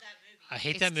 I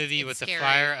hate It's- that movie it's with scary. the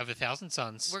fire of 1,000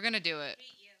 suns. We're gonna do it. Beat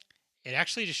you. It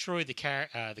actually destroyed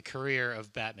the career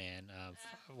of Batman.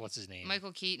 What's his name?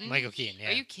 Michael Keaton. Michael Keaton. Yeah.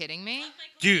 Are you kidding me? Love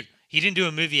Michael Dude, Keaton. he didn't do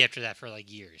a movie after that for like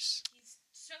years. He's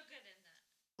so good in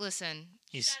that. Listen,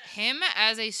 He's Shut up. him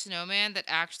as a snowman that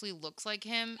actually looks like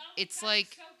him. Oh my It's God, like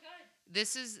so good.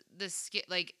 this is the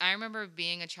like I remember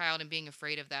being a child and being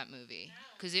afraid of that movie No.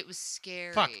 because it was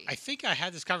scary. fuck. I think I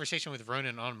had this conversation with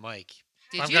Ronan on mic.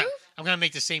 Did I'm you? I'm gonna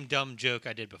make the same dumb joke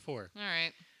I did before. All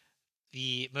right,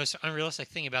 The most unrealistic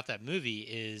thing about that movie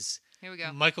is here we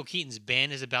go. Michael Keaton's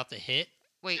band is about to hit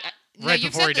Wait, no, right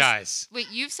you've before he said this- dies. Wait,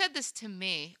 you've said this to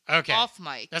me Okay. off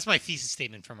mic. That's my thesis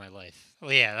statement for my life.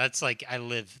 Well, yeah, that's like I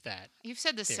live that. You've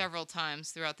said this There. several times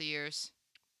throughout the years.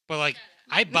 But like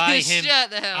I buy him Shut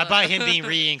the hell I buy up. him being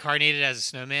reincarnated as a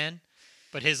snowman,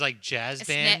 but his like jazz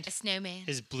band, a snowman.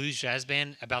 his blues jazz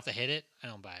band about to hit it, I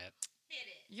don't buy it. Hit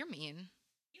it. You're mean.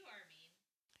 You are mean.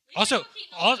 Leave Also, Michael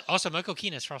Keaton alone. also Michael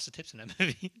Keaton has frosted tips in that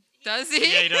movie. Does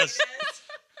he? Yeah, he does.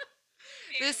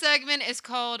 This segment is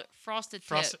called Frosted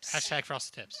Tips. Hashtag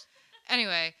frosted tips.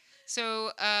 Anyway,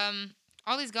 so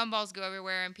all these gumballs go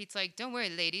everywhere, and Pete's like, "Don't worry,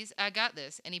 ladies, I got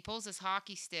this." And he pulls this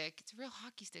hockey stick. It's a real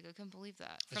hockey stick. I couldn't believe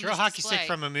that. It's a from real this hockey stick display.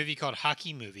 from a movie called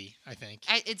Hockey Movie, I think.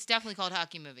 It's definitely called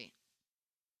Hockey Movie,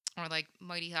 or like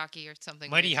Mighty Hockey or something.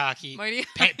 Mighty weird. Hockey. Mighty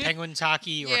Penguins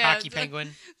Hockey or Yeah, Hockey it's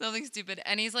Penguin. something stupid.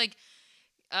 And he's like,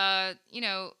 you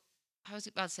know, I was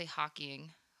about to say hockeying.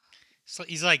 So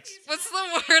he's like What's the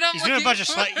word I'm he's doing a bunch of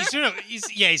looking for?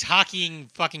 he's hockeying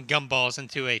fucking gumballs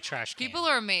into a trash can. People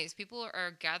are amazed. People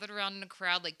are gathered around in a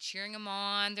crowd, like cheering him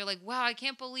on. They're like, "Wow, I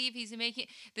can't believe he's making."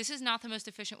 This is not the most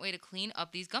efficient way to clean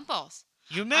up these gumballs.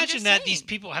 You imagine just that these saying.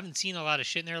 people haven't seen a lot of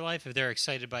shit in their life if they're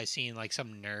excited by seeing like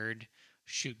some nerd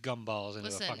shoot gumballs into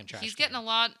a Listen, fucking trash he's can. getting a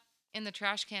lot in the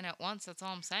trash can at once. That's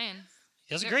all I'm saying.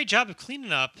 He does a they're- great job of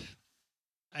cleaning up,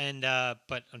 and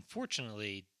but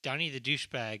unfortunately, Donnie the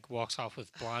douchebag walks off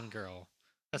with blonde girl.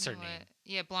 That's her You know name, what?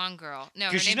 Yeah, blonde girl. No,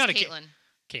 her 'Cause she's name's not a Caitlin.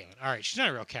 Caitlin. All right, she's not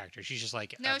a real character. She's just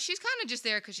like No, she's kind of just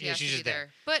there because she Yeah, has to she's be just there.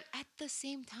 there. But at the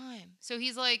same time, so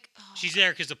he's like, oh, she's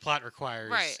there because the plot requires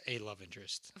Right. a love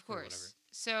interest. Of or whatever. course.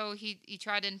 So he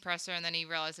tried to impress her, and then he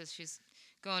realizes she's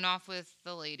going off with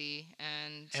the lady,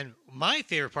 and And my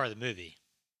favorite part of the movie,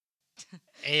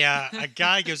 a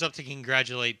guy goes up to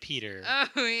congratulate Peter.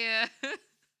 oh yeah.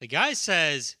 The guy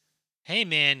says, "Hey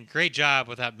man, great job,"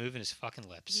 without moving his fucking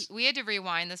lips. We had to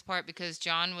rewind this part because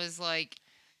John was like,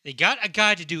 They got a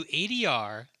guy to do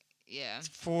ADR yeah.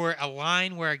 for a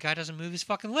line where a guy doesn't move his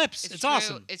fucking lips. It's true.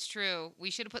 awesome. It's true. We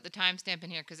should have put the timestamp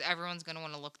in here because everyone's gonna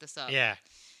want to look this up. Yeah.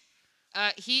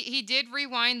 He did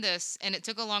rewind this, and it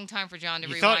took a long time for John to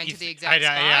You rewind you to the th- exact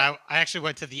spot. Yeah, I actually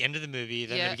went to the end of the movie,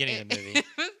 then the beginning it, of the movie. it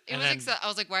And was then- I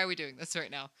was like, why are we doing this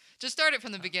right now? Just start it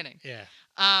from the beginning. Yeah.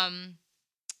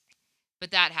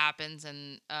 But that happens,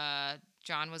 and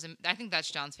John was. I think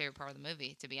that's John's favorite part of the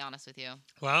movie, to be honest with you.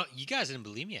 Well, you guys didn't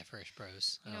believe me at first,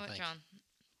 bros. I You know don't what, think. John?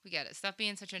 We get it. Stop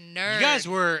being such a nerd. You guys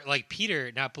were like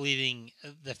Peter, not believing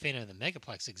the Phantom of the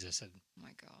Megaplex existed. Oh my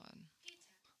God.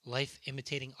 Life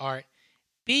imitating art,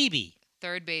 baby.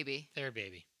 Third baby. Third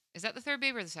baby. Is that the third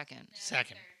baby or the second?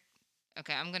 Second.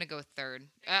 Okay, I'm gonna go with third.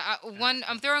 One.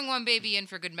 I'm throwing one baby in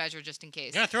for good measure, just in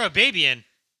case. You're gonna throw a baby in.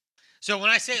 So when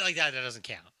I say it like that, that doesn't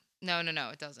count. No,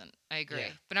 it doesn't. I agree.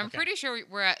 Yeah, But I'm okay. pretty sure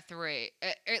we're at 3.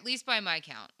 At least by my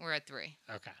count, we're at 3.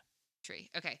 Okay. 3.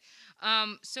 Okay.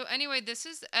 So anyway, this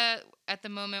is at the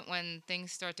moment when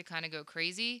things start to kind of go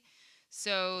crazy.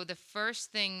 So the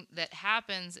first thing that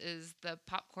happens is the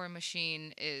popcorn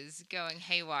machine is going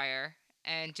haywire,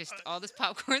 and just all this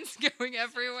popcorn's going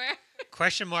everywhere.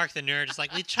 Question mark. The nerd is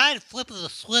like, we tried flipping the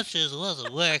switches, it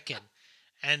wasn't working.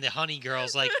 And the honey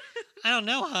girl's like, I don't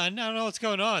know, hon. I don't know what's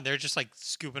going on. They're just like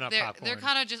scooping up popcorn. They're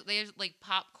kind of just they have like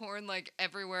popcorn like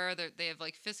everywhere. They have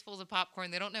like fistfuls of popcorn.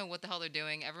 They don't know what the hell they're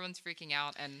doing. Everyone's freaking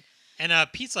out, and And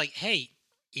Pete's like, hey,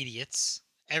 idiots.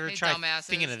 Ever Hey, try dumbasses.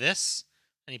 thinking of this?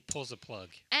 And he pulls the plug.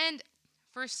 and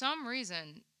for some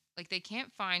reason, like they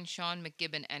can't find Sean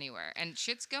McGibbon anywhere, and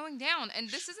shit's going down. And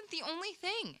this isn't the only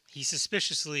thing. He's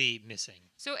suspiciously missing.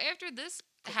 So after this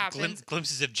happens,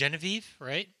 Glimpses of Genevieve,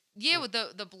 right? yeah, with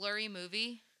the blurry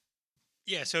movie.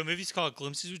 Yeah, so a movie's called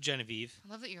Glimpses with Genevieve.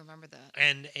 I love that you remember that.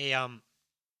 And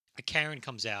a Karen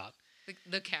comes out.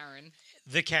 The Karen.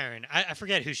 The Karen, I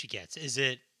forget who she gets. Is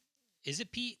it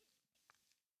Pete?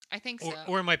 I think so.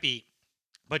 Or it might be,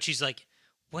 but she's like,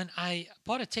 when I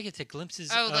bought a ticket to Glimpses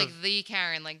Oh, of... like the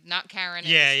Karen, like not Karen.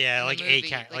 Yeah, in like the a movie.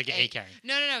 Karen, like a Karen.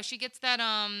 No. She gets that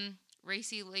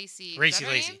Racy Lacey. Racy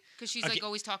Lacey. Because she's Okay. like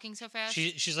always talking so fast.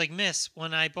 She's like, Miss,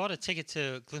 when I bought a ticket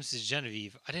to Glimpses of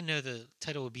Genevieve, I didn't know the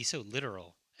title would be so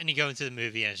literal. And you go into the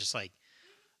movie and it's just like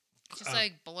just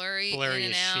like blurry blurry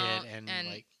in and as out, shit and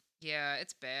like yeah,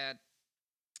 it's bad.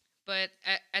 But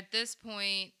at this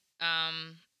point,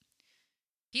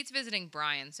 Pete's visiting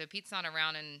Brian, so Pete's not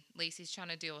around, and Lacey's trying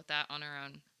to deal with that on her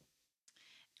own.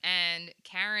 And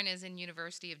Karen is in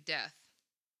University of Death,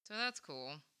 so that's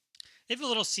cool. they have a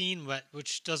little scene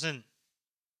which doesn't.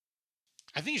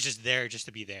 I think it's just there just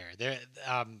to be there.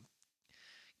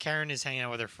 Karen is hanging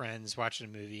out with her friends watching a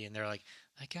movie, and they're like,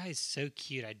 "That guy is so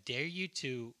cute. I dare you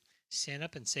to stand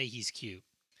up and say he's cute."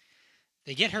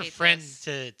 They get her Hate friend this.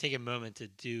 to take a moment to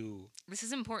do, This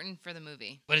is important for the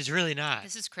movie. but it's really not.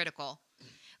 This is critical.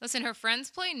 Listen, her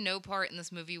friends play no part in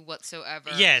this movie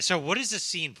whatsoever. Yeah. So what is this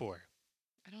scene for?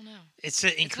 I don't know. It's to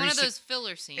increase. It's one of those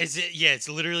filler scenes. Is it? Yeah. It's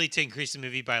literally to increase the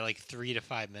movie by like 3 to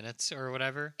 5 minutes or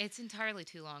whatever. It's entirely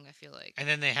too long, I feel like. And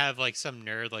then they have like some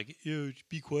nerd like, "Yo, just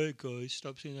be quiet, guys.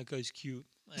 Stop saying that guy's cute."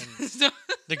 And So-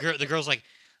 the girl's like,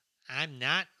 "I'm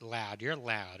not loud. You're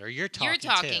loud, or you're talking. You're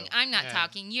talking. too." I'm not Yeah.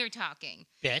 talking. You're talking.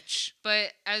 Bitch.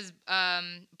 But as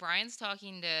Brian's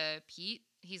talking to Pete,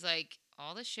 he's like,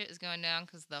 all this shit is going down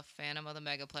because the Phantom of the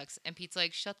Megaplex. And Pete's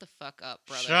like, shut the fuck up,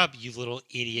 brother. Shut up, you little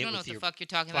idiot. You don't know with what the your fuck you're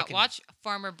talking about. fucking- Watch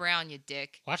Farmer Brown, you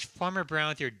dick. Watch Farmer Brown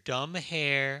with your dumb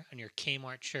hair and your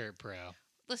Kmart shirt, bro.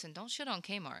 Listen, don't shit on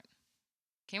Kmart.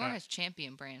 Kmart has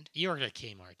Champion brand. You worked at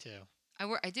Kmart too.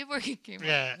 I did work at Kmart.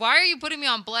 Yeah. Why are you putting me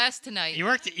on blast tonight? You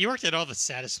worked at all the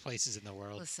saddest places in the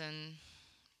world. Listen.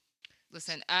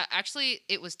 Actually,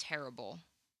 it was terrible.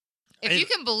 If I- you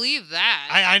can believe that.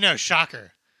 I know,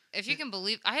 shocker. If you can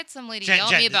believe, I had some lady Jen- yell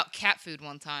at Jen, me th- about cat food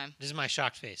one time. This is my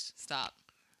shocked face. Stop.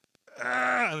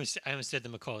 I almost did the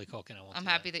Macaulay Culkin. I'm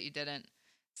happy that you didn't.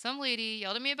 Some lady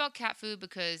yelled at me about cat food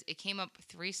because it came up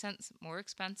 3 cents more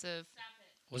expensive.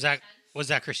 Was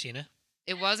that Christina?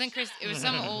 It wasn't Chris. It was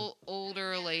some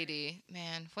older lady.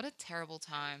 Man, what a terrible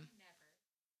time.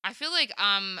 I feel like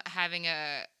I'm having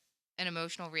an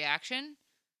emotional reaction.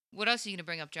 What else are you gonna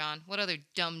bring up, John? What other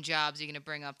dumb jobs are you gonna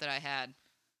bring up that I had?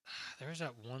 There was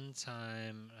that one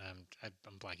time.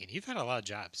 I'm blanking. You've had a lot of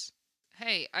jobs.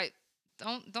 Hey, I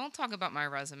don't talk about my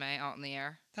resume out in the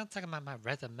air. Don't talk about my Don't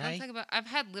resume. talk about. I've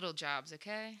had little jobs,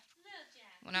 okay? Little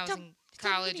jabs. When I was don't- in you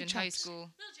don't college need and high jobs. school.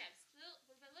 Little jabs. What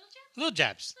about little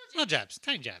jabs? Little jabs,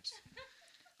 tiny jabs.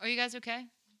 Are you guys okay?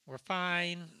 We're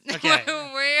fine. Okay.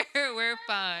 we're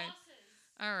fine.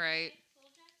 Bosses. All right. Little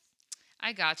jabs.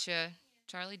 I gotcha.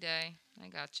 Charlie Day. I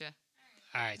gotcha.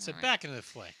 All right. So All right. back into the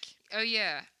flick. Oh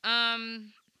yeah.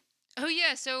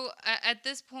 So at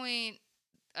this point,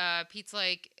 Pete's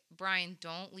like, Brian,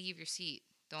 don't leave your seat.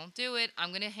 Don't do it.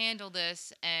 I'm gonna handle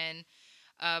this. And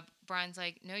Brian's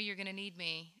like, no, you're gonna need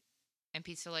me. And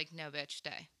Pete's still like, no, bitch,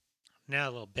 stay. Now,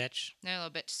 little bitch. No, little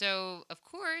bitch. So of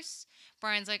course,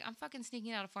 Brian's like, I'm fucking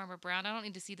sneaking out of Farmer Brown. I don't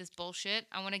need to see this bullshit.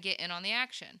 I want to get in on the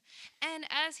action. And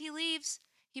as he leaves,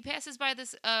 he passes by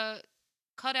this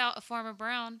cutout of Farmer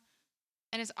Brown.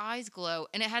 And his eyes glow,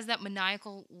 and it has that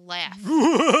maniacal laugh.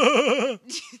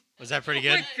 Was that pretty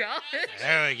Oh good? my God.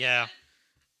 There we go.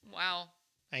 Wow,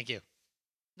 Thank you.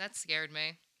 that scared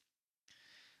me.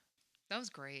 That was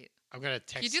great. I'm gonna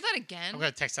Can text. you do that again? I'm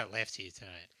gonna text that laugh to you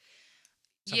tonight.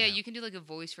 Yeah, somehow. you can do like a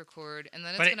voice record, and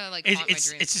then it's But gonna like it's haunt my it's,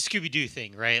 dreams. it's a Scooby Doo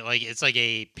thing, right? Like it's like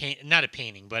a paint, not a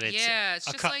painting, but it's yeah, it's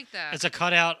a just cut- like that. It's a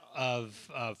cutout of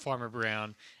Farmer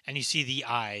Brown, and you see the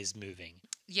eyes moving.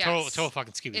 yes. Total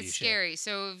fucking Scooby Doo It's shit. scary.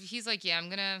 So he's like, yeah, I'm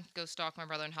gonna go stalk my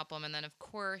brother and help him. And then of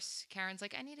course, Karen's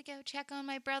like, I need to go check on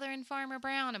my brother and Farmer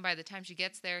Brown. And by the time she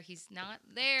gets there, he's not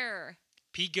there.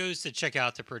 Pete goes to check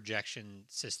out the projection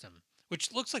system,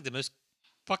 which looks like the most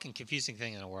fucking confusing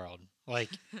thing in the world. Like,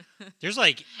 there's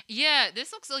like Yeah,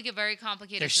 this looks like a very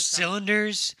complicated there's system.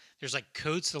 cylinders, there's like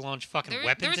codes to launch fucking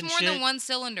weapons There's and more shit. than one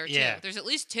cylinder too. Yeah. There's at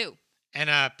least 2. And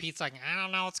Pete's like, I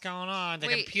don't know what's going on. The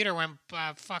Wait. computer went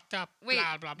fucked up. Wait,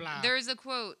 blah blah blah. There's a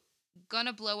quote,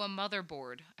 gonna blow a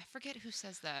motherboard. I forget who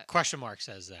says that. Question mark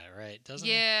says that, right? Doesn't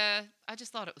it? Yeah, I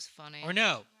just thought it was funny. Or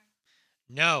no.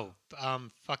 No.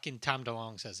 Fucking Tom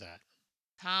DeLonge says that.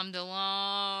 Tom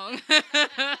DeLonge.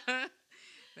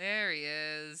 There he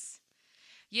is.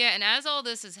 Yeah, and as all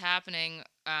this is happening,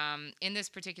 in this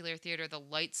particular theater, the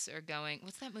lights are going.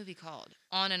 What's that movie called?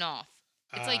 On and Off.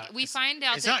 It's like we find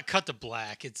out It's that not Cut to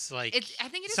Black. It's like I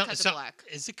think it is some- Cut to some- Black.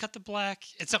 Is it Cut to Black?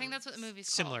 It's I something think that's what the movie's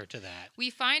similar called. to that. We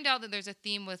find out that there's a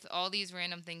theme with all these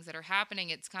random things that are happening.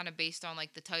 It's kind of based on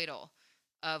like the title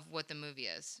of what the movie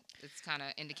is. It's kind of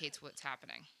indicates what's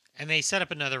happening. And they set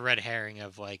up another red herring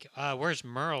of like, where's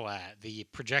Merle at? The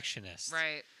projectionist.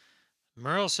 Right.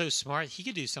 Merle's so smart, he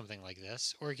could do something like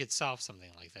this, or he could solve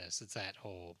something like this. It's that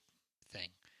whole thing.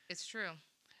 It's true.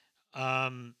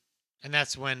 And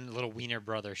that's when little Wiener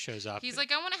brother shows up. He's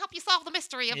like, I want to help you solve the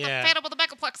mystery of Yeah. the Phantom of the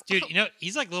Megaplex. Dude, you know,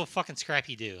 he's like little fucking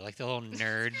Scrappy Doo, like the little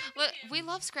nerd. We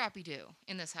love Scrappy Doo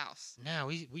in this house. No,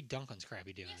 we dunk on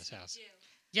Scrappy Doo in this house. Do.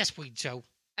 Yes, we do.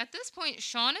 At this point,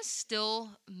 Sean is still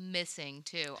missing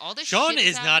too. All this Sean shit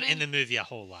is not in happening. the movie a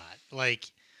whole lot. Like,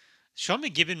 Sean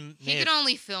McGibbon may He could have-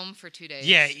 only film for 2 days.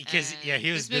 Yeah, because- yeah, and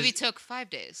he was This movie busy- took 5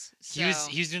 days. he was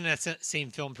doing that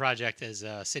same film project as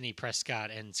Sidney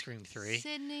Prescott in Scream 3.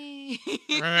 Sydney.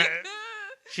 Remember,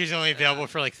 she was only available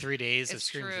for like 3 days of It's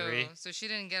Scream true. 3. So she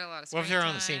didn't get a lot of. What if screen they're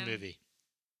on the same time. movie?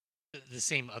 The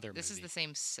same other This movie. is the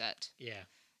same set. Yeah.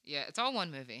 Yeah, it's all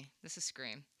one movie. This is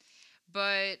Scream,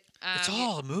 but It's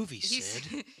all a movie, He's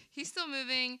Sid. he's still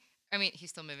moving. I mean, he's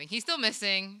still moving. He's still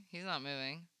missing. He's not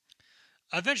moving.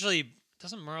 Eventually,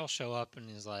 doesn't Merle show up and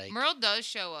he's like, Merle does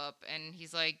show up, and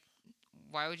he's like,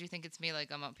 "Why would you think it's me?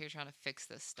 Like I'm up here trying to fix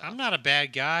this stuff." I'm not a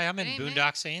bad guy. I'm in It ain't me."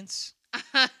 Boondock Saints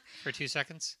for 2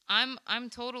 seconds. I'm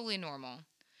totally normal.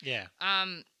 Yeah.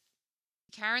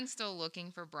 Karen's still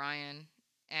looking for Brian,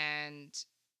 and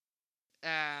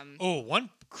Oh, one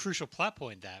crucial plot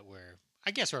point that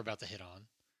I guess we're about to hit on.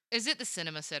 is it the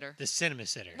cinema sitter? The cinema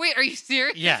sitter. Wait, are you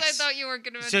serious? Yes. I thought you were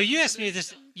gonna. So you asked me if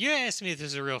this. You asked me if this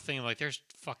is a real thing. I'm like, there's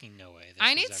fucking no way.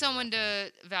 I need someone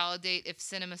to validate if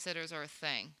cinema sitters are a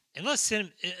thing. Unless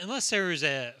there was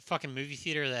a fucking movie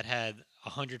theater that had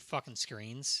 100 fucking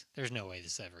screens, there's no way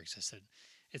this ever existed.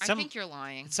 It's I think you're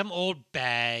lying. it's some old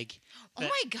bag. Oh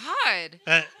my god.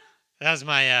 That was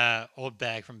my old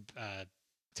bag from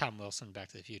Tom Wilson, Back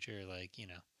to the Future. Like, you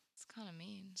know, It's kind of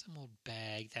mean. some old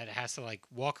bag that has to like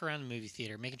walk around the movie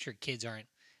theater, making sure kids aren't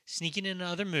sneaking into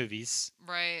other movies.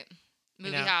 Right.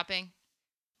 Movie know, hopping.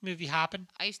 Movie hopping.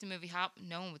 I used to movie hop.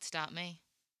 No one would stop me.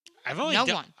 I've only No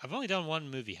done, one. I've only done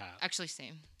one movie hop. Actually,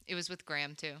 same. It was with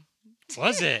Graham too.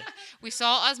 Was it? We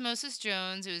saw Osmosis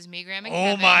Jones. It was me, Graham, and Oh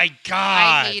Kevin. my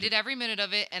god! I hated every minute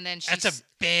of it, and then she. That's a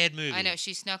bad movie. I know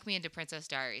she snuck me into Princess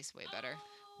Diaries. Way better.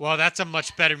 Well, that's a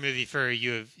much better movie for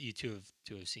you two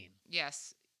to have seen.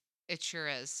 Yes, it sure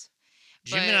is.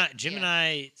 Jim But, and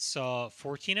I saw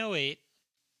 1408,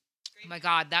 Oh my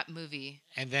God, that movie.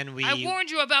 and then we I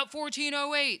warned you about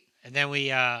 1408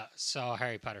 saw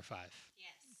Harry Potter 5,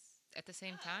 Yes. at the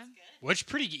same time. Good. which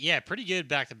pretty good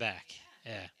back to back.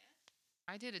 Yeah.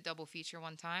 I did a double feature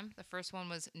one time. The first one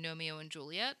was Romeo and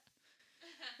Juliet.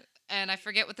 And I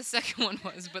forget what the second one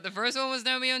was, but the first one was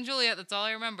Romeo and Juliet. That's all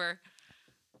I remember.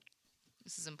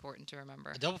 This is important to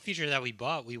remember. A double feature that we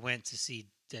bought, we went to see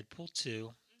Deadpool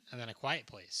 2 and then A Quiet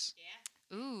Place.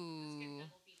 Yeah. Ooh.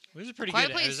 It was pretty Quiet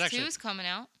good. Place It was 2 actually is coming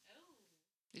out. Oh.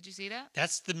 Did you see that?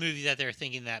 that's the movie that they're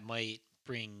thinking that might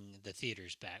bring the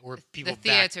theaters back, or The people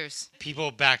back theaters.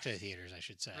 to the theaters, I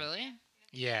should say. Really?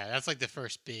 Yeah, that's like the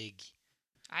first big.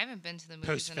 I haven't been to the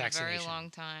movies in a very Post-vaccination. long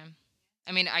time.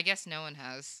 I mean, I guess no one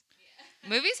has.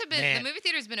 Movies have been Man. the movie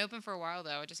theater's been open for a while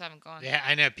though. I just haven't gone. Yeah,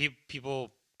 I know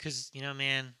people because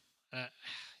man,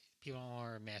 people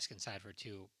are masked inside for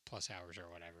 2+ hours or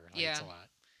whatever. Like, it's Yeah. a lot.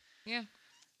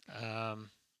 Yeah.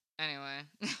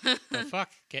 Anyway. But fuck,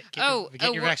 get Oh,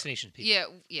 your we're- vaccination,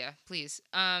 people. Yeah, please.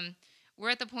 We're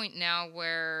at the point now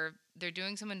where they're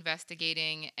doing some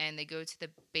investigating and they go to the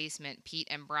basement, Pete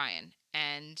and Brian,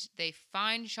 and they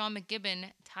find Sean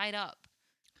McGibbon tied up.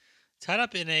 Tied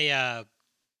up in a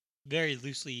very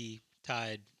loosely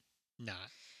tied knot.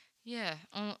 Yeah.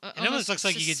 It almost looks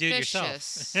like you could do it yourself.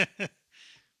 suspicious.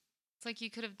 It's like you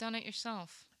could have done it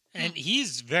yourself. And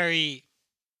he's very.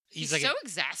 He's like so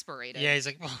exasperated. yeah, he's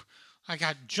like, well, I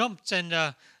got jumped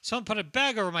and someone put a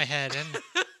bag over my head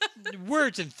and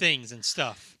words and things and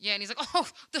stuff. Yeah, and he's like, oh,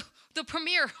 the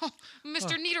premiere, oh,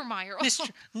 Mr. Niedermeyer. Oh.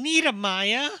 Mr.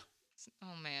 Niedermeyer.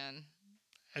 Oh man,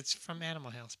 It's from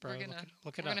Animal House, bro. we're gonna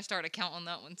Look it we're up. gonna start a count on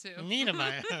that one too.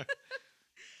 Niedermeyer.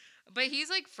 But he's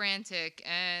like frantic,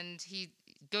 and he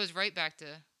goes right back to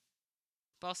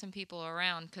bossing people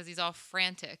around because he's all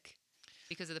frantic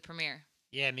because of the premiere.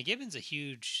 Yeah, McGibbon's a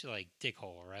huge like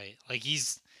dickhole, right? Like he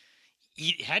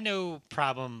had no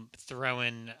problem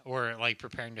throwing or like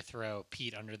preparing to throw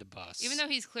Pete under the bus. Even though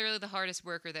he's clearly the hardest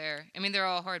worker there. I mean, they're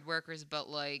all hard workers, but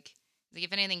like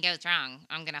if anything goes wrong,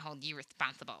 I'm gonna hold you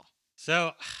responsible.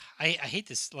 So I hate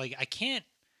this. Like I can't.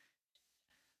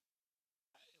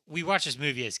 we watch this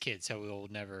movie as kids, so we'll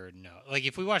never know. Like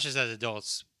if we watch this as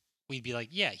adults, we'd be like,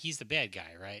 yeah, he's the bad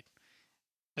guy, right?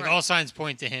 Like Right. all signs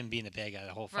point to him being the bad guy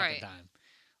the whole fucking Right. time.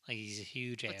 Like he's a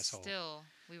huge But asshole. still,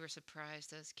 we were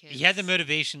surprised as kids. He had the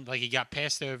motivation, like he got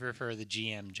passed over for the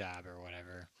GM job or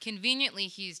whatever. Conveniently,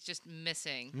 he's just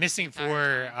missing. Missing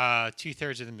entire for time.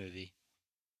 2/3 of the movie.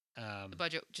 The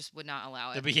budget just would not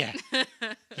allow it. But yeah,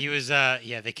 he was.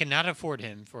 They cannot afford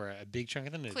him for a big chunk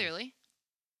of the movie. Clearly.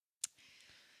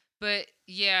 But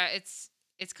yeah, it's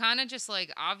kind of just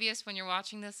like obvious when you're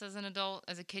watching this as an adult.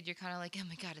 As a kid, you're kind of like, oh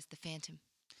my god, it's the Phantom.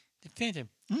 The Phantom.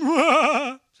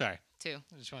 Sorry, 2.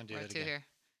 I just want to do We're that at 2 again. here.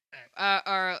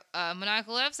 Our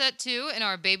Maniacal Laughs at 2, and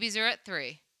our babies are at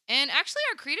 3. And actually,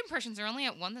 our Creed impressions are only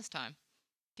at 1 this time.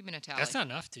 Keeping a tally. That's not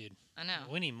enough, dude. I know.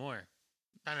 We need more.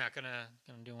 I'm not gonna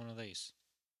do one of these.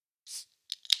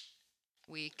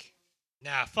 Weak.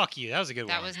 Nah, fuck you. That was a good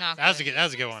That one. was not That was a good. good. That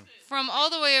was a good one. From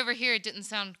all the way over here, it didn't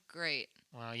sound great.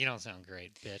 Well, you don't sound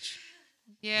great, bitch.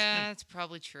 Yeah, that's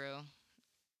probably true.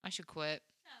 I should quit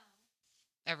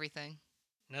everything.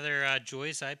 Another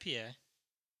Joyce IPA.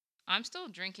 I'm still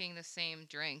drinking the same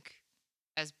drink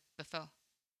as before.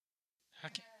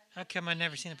 How come I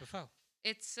never seen it before?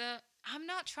 It's I'm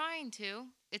not trying to.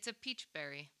 It's a peach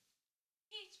berry.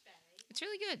 Peach berry. It's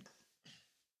really good.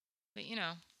 But you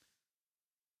know,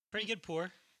 Pretty good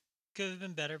pour. Could have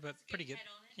been better, but pretty good. Head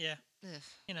on it. Yeah, ugh.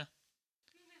 you know.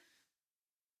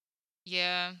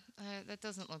 Yeah, that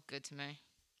doesn't look good to me.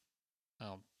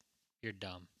 Oh, you're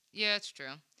dumb. Yeah, it's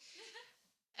true.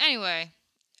 Anyway,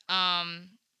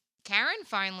 Karen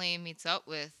finally meets up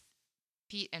with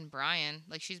Pete and Brian.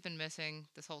 Like she's been missing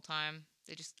this whole time.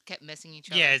 They just kept missing each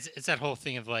other. Yeah, it's that whole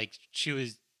thing of like she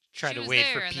was trying She to was wait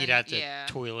there for and Pete then- at the yeah.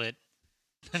 toilet.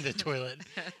 The toilet.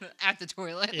 At the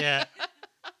toilet. Yeah.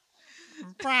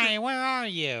 Brian, where are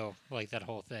you? Like that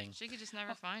whole thing. She could just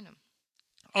never find him.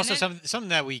 Also, then- something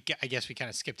that I guess we kind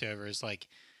of skipped over is like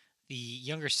the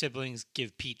younger siblings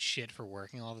give Pete shit for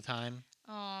working all the time,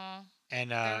 Oh,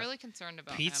 and they're really concerned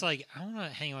about Pete's him. like, I want to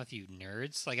hang out with you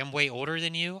nerds. Like I'm way older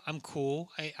than you. I'm cool.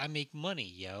 I make money,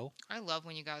 yo. I love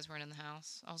when you guys weren't in the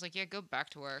house. I was like, yeah, go back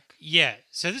to work. Yeah.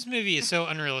 So this movie is so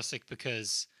unrealistic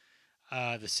because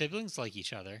the siblings like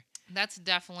each other, That's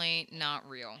definitely not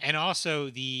real. and also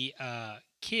the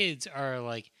kids are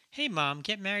like, "Hey, mom,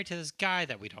 get married to this guy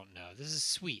that we don't know. This is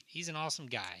sweet. He's an awesome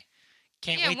guy.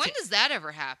 Can't Yeah, wait. when to, does that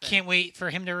ever happen? can't wait for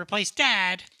him to replace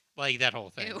Dad." Like that whole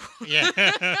thing. Ew.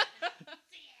 Yeah.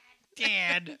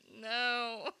 Dad.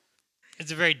 No.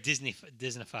 It's a very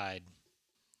Disneyfied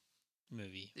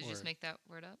movie. Did you just or- make that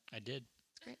word up? I did.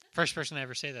 That's great. First person to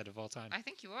ever say that of all time. I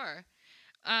think you are.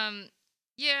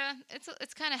 Yeah,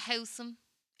 it's kind of wholesome.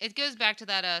 It goes back to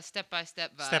that step by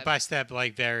step vibe. Step by step,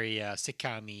 like very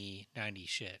sitcom-y 90s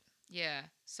shit. Yeah.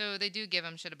 So they do give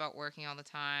him shit about working all the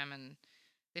time, and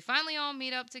they finally all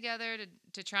meet up together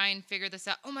to try and figure this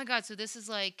out. Oh my god! So this is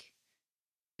like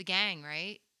the gang,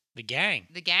 right? The gang.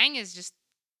 The gang is just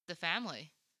the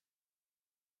family,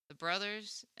 the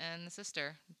brothers and the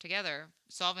sister together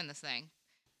solving this thing.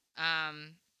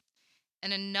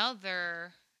 And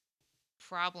another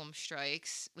problem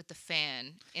strikes with the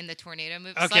fan in the tornado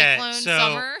movie. Okay, Cyclone so-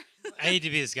 Summer. I hate to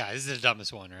be this guy. This is the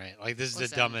dumbest one, right? Like this is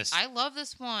Listen, the dumbest. I love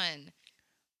this one.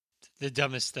 The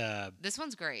dumbest. This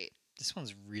one's great. This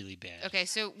one's really bad. Okay,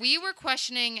 so we were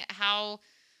questioning how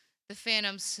the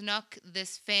Phantom snuck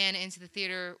this fan into the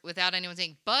theater without anyone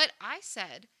saying, but I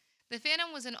said the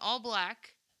Phantom was in all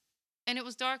black and it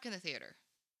was dark in the theater.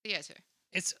 The answer.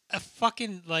 It's a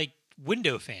fucking like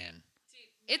window fan.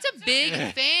 Dude, It's a big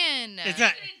fan. It's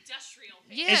not. an industrial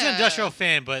fan. Yeah. It's an industrial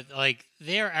fan, but like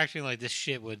they're acting like this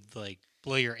shit would like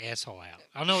blow your asshole out.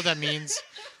 I don't know what that means,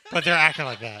 but they're acting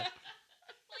like that. Like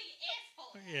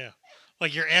asshole. Yeah,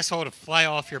 like your asshole to fly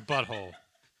off your butthole.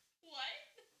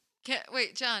 What?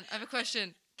 Wait, John, I have a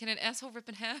question. Can an asshole rip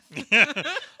in half?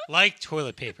 Like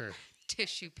toilet paper,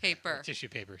 Tissue paper. tissue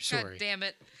paper. God Sorry, damn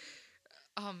it.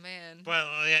 Oh, man. but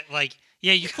like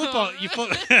yeah, you flip on you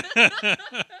flip.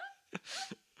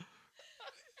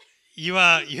 You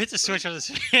hit the switch on this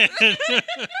fan.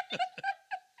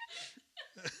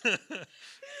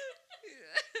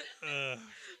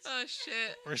 Oh,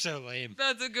 shit. We're so lame.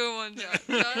 That's a good one,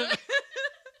 John.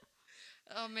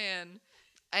 Oh, man.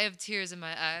 I have tears in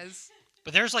my eyes.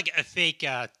 But there's like a fake.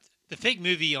 The fake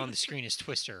movie on the screen is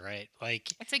Twister, right? Like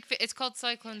It's called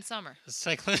Cyclone Summer.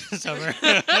 Cyclone Summer.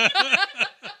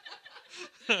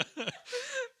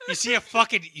 You see a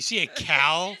cow. It's a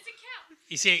cow.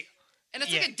 You see. And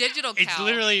it's Yeah. like a digital cow. It's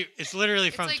literally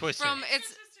It's from like Twister.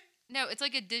 No, it's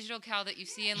like a digital cow that you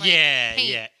see in yeah, paint.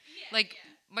 yeah. Like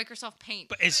Microsoft Paint.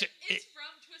 But it's It's from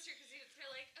Twister because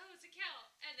they're like, oh, it's a cow,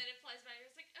 and then it flies by.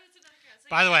 It's like, oh,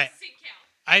 By the way, Sync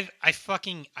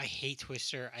count. I hate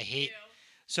Twister. Ew.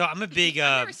 So I'm a big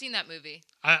I've never seen that movie.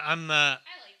 I'm I like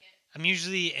it. I'm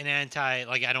usually an anti,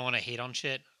 like, I don't want to hate on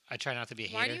shit. I try not to be a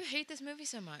Why hater. do you hate this movie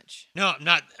so much? No, I'm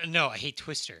not. No, I hate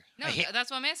Twister. No, I hate, that's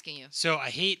what I'm asking you. so I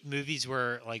hate movies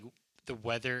where, like, the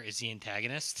weather is the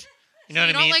antagonist. You So know you what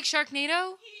I don't mean? like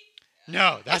Sharknado?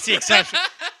 No, that's the exception.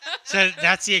 So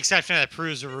that's the exception that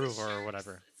proves the rule or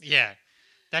whatever. Yeah,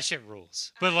 that shit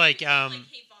rules. But like Hate Volcano.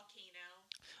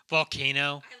 Volcano,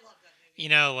 I love that movie. you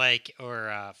know, like, or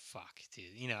fuck, dude,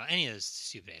 you know, any of those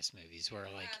stupid ass movies where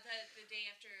like the day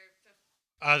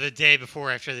after the the day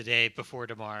before after the day before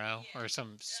tomorrow Yeah. or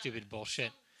some stupid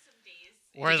bullshit some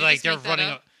days. where Did you like just they're make that running.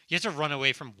 up? You have to run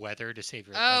away from weather to save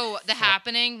your. Oh, like, The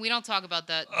Happening. We don't talk about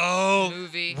that Oh,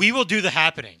 movie. we will do The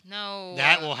Happening. No.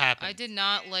 That will happen. I did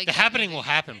not like The that Happening movie. will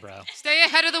happen, bro. Stay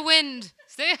ahead of the wind.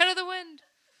 Stay ahead of the wind.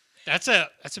 That's a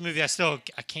movie I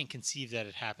can't conceive that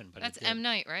it happened, but That's it did. M.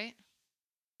 Night, right?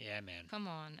 Yeah, man. Come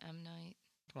on, M. Night.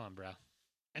 Come on, bro.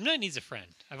 M Night needs a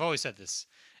friend. I've always said this.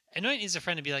 M Night needs a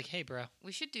friend to be like, hey, bro,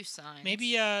 We should do Signs.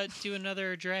 maybe do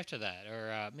another draft of that, or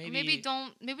Or maybe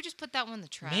don't. Maybe just put that one in the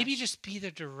trash. maybe just be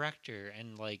the director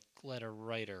and like let a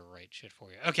writer write shit for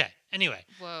you. Okay. Anyway,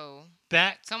 Whoa.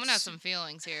 back. Someone has some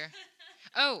feelings here.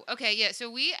 Oh, okay, yeah.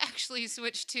 So we actually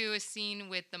switched to a scene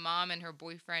with the mom and her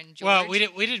boyfriend George. Well, we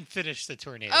didn't finish the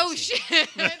tornado. Oh scene. shit!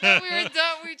 I thought we were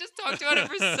done. We just talked about it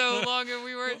for so long, and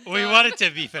we weren't. We done. want it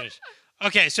to be finished.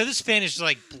 Okay, so this fan is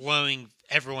like blowing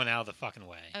everyone out of the fucking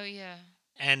way. Oh yeah.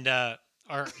 And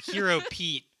our hero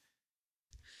Pete.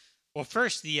 Well,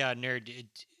 first the nerd,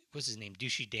 what's his name?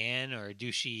 Douchey Dan or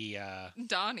Douchey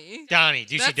Donnie. Donnie?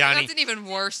 Douchey Donnie. That's an even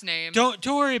worse name. Don't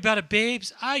worry about it,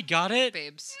 babes. I got it.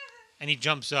 Babes. And he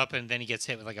jumps up and then he gets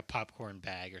hit with like a popcorn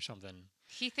bag or something.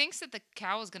 He thinks that the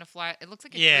cow is gonna fly. It looks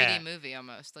like a Yeah. 3D movie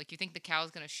almost. Like you think the cow is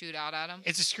gonna shoot out at him.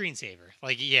 It's a screensaver.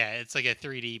 Like, yeah, it's like a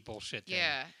 3D bullshit thing.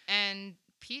 Yeah, and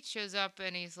Pete shows up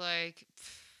and he's like,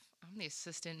 "I'm the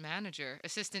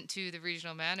assistant to the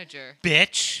regional manager,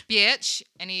 Bitch. bitch."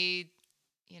 And he,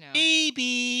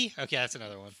 Baby. Okay, that's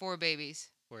another one. 4 babies.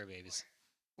 4 babies.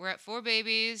 We're at 4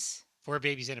 babies 4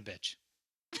 babies and a bitch.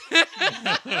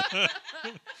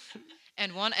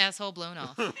 and 1 asshole blown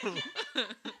off.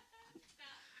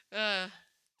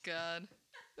 God.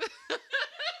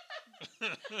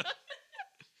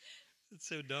 It's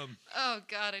so dumb. Oh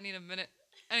God, I need a minute.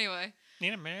 Anyway,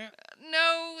 Need a minute?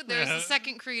 no, there's the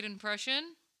second Creed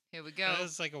impression. Here we go. That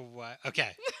was like a what?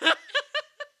 Okay.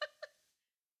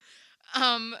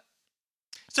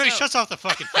 So he So- shuts off the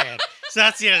fucking fan. So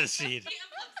that's the end of the scene. He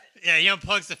unplugs it. Yeah, he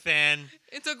unplugs the fan.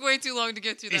 It took way too long to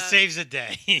get through He that. saves the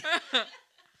day.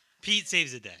 Pete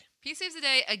saves the day. Pete saves the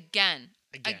day again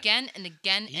and again and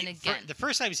again. The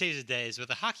first time he saves the day is with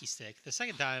a hockey stick. The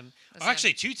second time, Listen.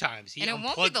 actually 2 times, he And it won't be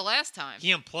unplugged. the last time.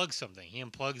 He unplugs something. He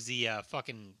unplugs the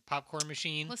fucking popcorn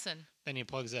machine. Listen, Then he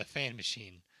unplugs a fan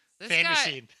machine. this Fan guy.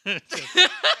 machine. Bro, Uh,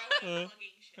 plugging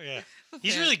shit. yeah.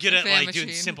 He's Fan- really good at fan like doing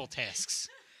machine. simple tasks.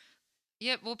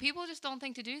 Yeah, well, people just don't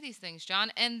think to do these things,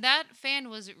 John. And that fan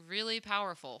was really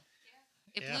powerful.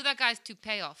 It Yeah. blew that guy's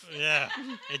toupee off. Yeah,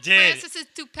 it did. Francis's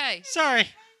toupee.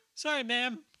 Sorry,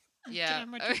 ma'am. Yeah,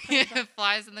 my toupee it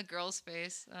flies in the girl's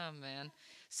face. Oh man.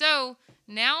 So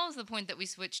now is the point that we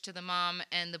switch to the mom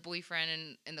and the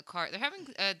boyfriend in the car. They're having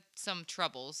some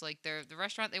troubles. Like the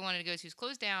restaurant they wanted to go to is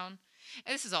closed down.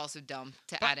 And this is also dumb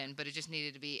to add in, but it just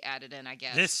needed to be added in, I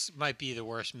guess. This might be the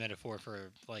worst metaphor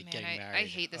for like Man, getting married I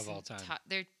hate this of all time.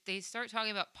 They start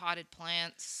talking about potted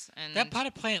plants and That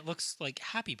potted plant looks like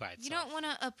happy by itself. you don't want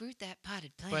to uproot that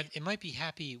potted plant. But it might be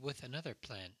happy with another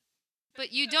plant.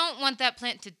 But you don't want that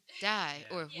plant to die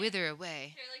or Yeah. wither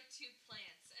away. They're like 2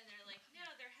 plants, and they're like, no,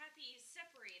 they're happy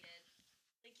separated.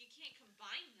 Like, you can't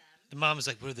combine them. The mom is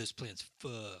like, "What are those plants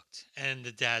fucked?" And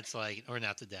the dad's like, or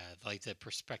not the dad, like the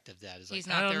prospective dad is like, He's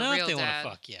 "I not don't their know if real they want dad. to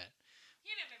fuck yet."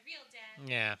 You're not my real dad.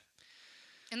 Yeah.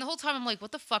 And the whole time I'm like,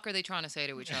 what the fuck are they trying to say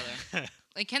to each other?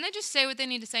 Like, can they just say what they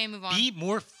need to say and move on? Be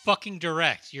more fucking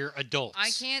direct. You're adults. I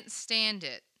can't stand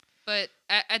it. But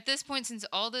at this point, since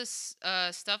all this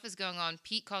stuff is going on,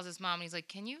 Pete calls his mom and he's like,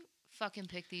 can you fucking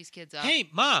pick these kids up? Hey,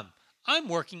 mom, I'm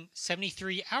working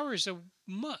 73 hours a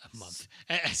month.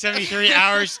 73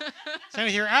 hours.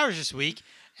 73 hours this week.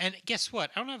 And guess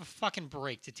what? I don't have a fucking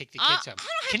break to take the kids I home.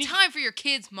 don't have time for your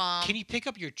kids, Mom. Can you pick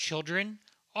up your children?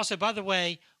 Also, by the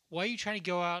way, why are you trying to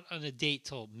go out on a date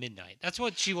till midnight? That's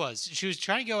what she was. She was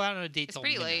trying to go out on a date It's till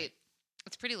pretty midnight. late.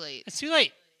 It's pretty late. It's too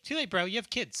late. Too late, bro. You have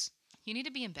kids. You need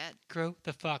to be in bed. Grow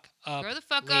the fuck up. Grow the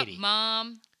fuck lady. up,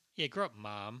 Mom. Yeah, grow up,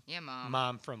 mom. Yeah, Mom.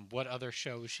 Mom from what other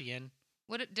show was she in?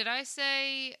 What did I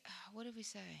say? What did we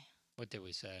say? What did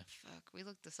we say? Fuck, we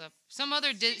looked this up. Some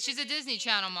other she's a Disney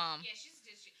Channel mom. Yeah, she's a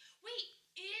Disney.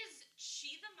 Wait, is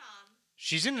she the mom?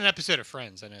 She's in an episode of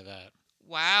Friends. I know that.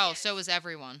 Wow, Yes. so is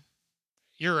everyone.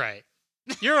 You're right.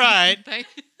 You're right. Thank-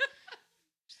 Under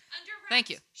Wraps. Thank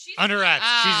you. She's Under Wraps.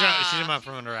 Ah. She's a mom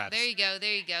from Under Wraps. There you go.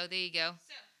 There you go. There you go.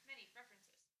 So many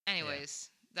references. Anyways,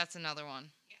 that's another one.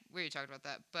 Yeah. We already talked about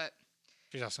that, but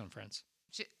She's also in Friends.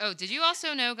 did you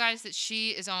also know, guys, that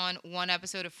she is on one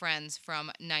episode of Friends from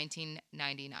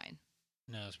 1999?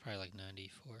 No, it's probably like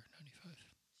 94, 95.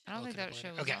 I don't Look think it up that show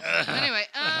later. was Okay. on. Anyway,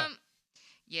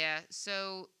 yeah.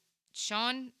 So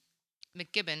Sean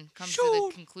McGibbon comes to Sean.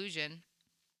 the conclusion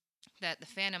that the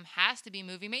Phantom has to be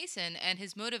Movie Mason, and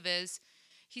his motive is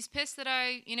he's pissed that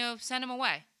I, sent him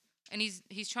away, and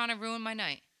he's trying to ruin my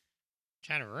night.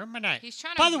 Trying to ruin my night. He's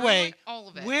trying to By the ruin way, all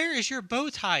of it. where is your bow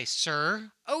tie,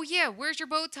 sir? Oh yeah, where's your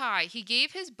bow tie? He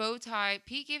gave his bow tie.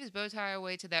 Pete gave his bow tie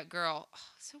away to that girl. Oh,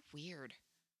 so weird.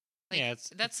 Like, Yeah,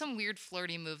 that's some weird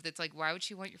flirty move. That's like, why would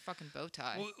she want your fucking bow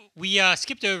tie? We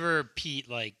skipped over Pete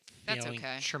like That's failing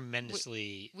okay.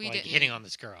 tremendously, we like didn't hitting need- on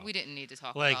this girl. We didn't need to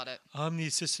talk Like, about it. I'm the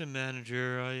assistant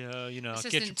manager. I get your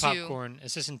Assistant to- popcorn.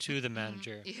 Assistant to the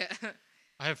manager. Yeah,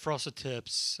 I have frosted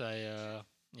tips. Yeah.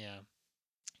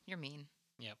 you're mean.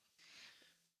 Yep.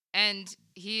 And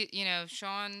he,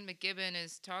 Sean McGibbon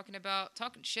is talking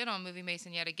shit on Movie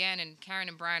Mason yet again, and Karen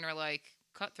and Brian are like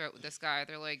cutthroat with this guy.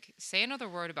 They're like, say another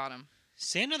word about him.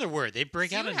 Say another word. They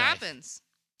break See out what a knife. happens.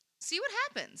 See what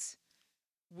happens.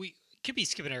 We could be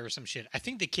skipping over some shit. I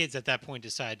think the kids at that point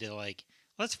decide to like,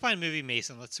 let's find Movie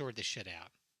Mason. Let's sort this shit out.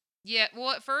 Yeah,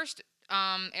 well, at first,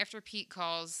 after Pete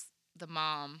calls the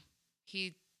mom,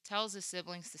 he tells his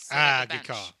siblings to sit at the bench.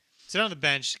 Good call. Sit on the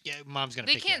bench. Yeah, mom's gonna.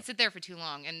 They pick you can't up. sit there for too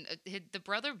long, and the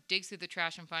brother digs through the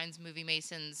trash and finds Movie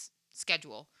Mason's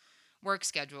work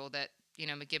schedule that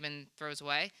McGibbon throws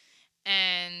away,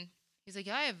 and he's like,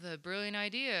 "I have a brilliant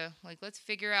idea. Like, let's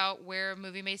figure out where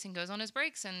Movie Mason goes on his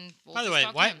breaks." And we'll By the just way,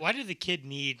 talk to why him.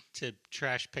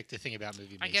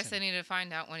 I guess they need to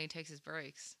find out when he takes his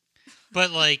breaks. But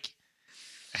like,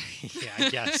 yeah, I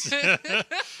guess. I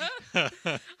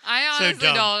So honestly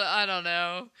dumb. I don't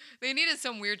know. They needed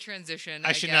some weird transition.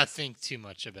 I should not guess. think too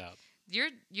much about.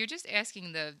 You're just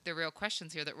asking the real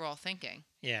questions here that we're all thinking.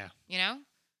 Yeah,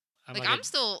 I'm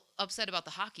still upset about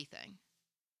the hockey thing.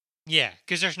 yeah,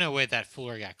 because there's no way that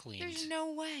floor got cleaned. There's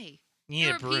no way. You need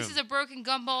There a are broom. pieces of broken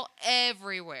gumball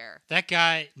everywhere. That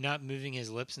guy not moving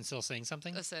his lips and still saying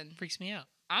something Listen, freaks me out.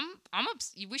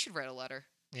 we should write a letter.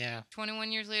 Yeah,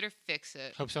 21 years later, fix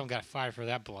it. hope someone got fired for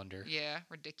that blunder. Yeah,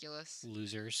 ridiculous.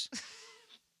 Losers.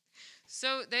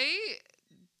 So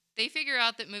they figure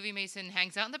out that Movie Mason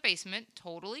hangs out in the basement,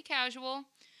 totally casual,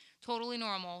 totally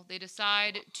normal. They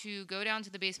decide to go down to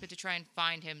the basement to try and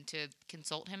find him, to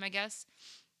consult him, I guess.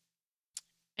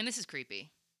 And this is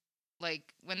creepy.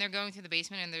 Like, when they're going through the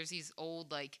basement and there's these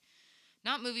old, like,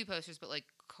 not movie posters, but like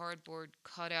cardboard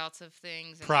cutouts of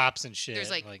things. And Props and shit. there's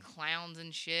like clowns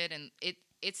and shit, and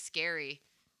it's scary.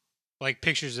 Like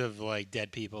pictures of like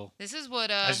dead people. This is what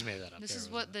I just made that up. this there, is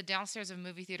wasn't what it? the downstairs of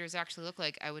movie theaters actually look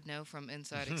like. I would know from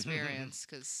inside experience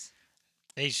because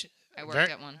I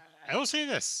worked at one. I will say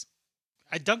this: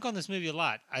 I dunk on this movie a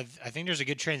lot. I think there's a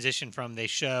good transition from they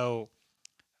show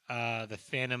the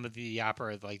Phantom of the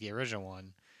Opera, like the original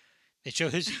one. They show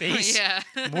his face Yeah.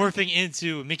 morphing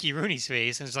into Mickey Rooney's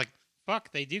face, and it's like,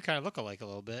 fuck, they do kind of look alike a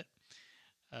little bit.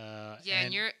 Yeah,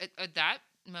 and you're that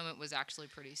moment was actually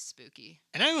pretty spooky.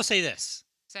 And I will say this: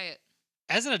 Say it.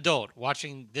 as an adult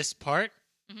watching this part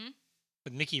Mhm.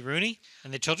 with Mickey Rooney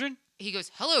and the children, He goes,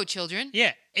 "Hello, children."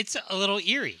 yeah, it's a little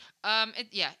eerie.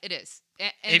 It is,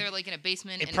 and It- they're like in a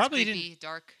basement, it and probably it's creepy,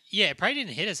 dark. Yeah, it probably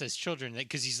didn't hit us as children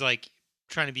because he's like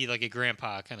trying to be like a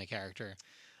grandpa kind of character.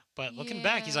 But looking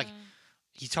back, he's like, Yeah.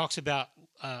 he talks about,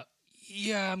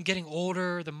 I'm getting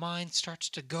older. The mind starts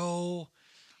to go.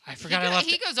 I forgot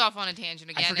He goes off on a tangent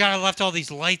again. I forgot I left all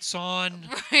these lights on.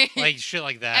 Right. Like shit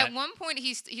like that. At one point,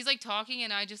 he's like talking,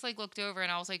 and I just like looked over, and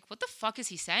I was like, "What the fuck is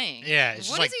he saying? Yeah, it's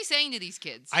just What is like- he saying to these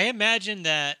kids?" I imagine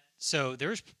that. So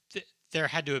there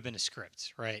had to have been a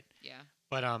script, right? Yeah,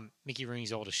 But Mickey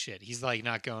Rooney's old as shit. He's like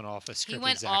not going off a script he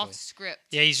went exactly. off script.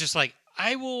 Yeah, he's just like,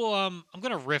 I will. I'm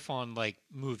gonna riff on like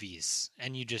movies,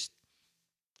 and you just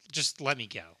let me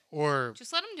go, or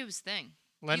Just let him do his thing.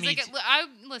 let He's me. like,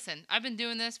 listen. I've been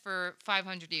doing this for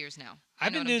 500 years now. I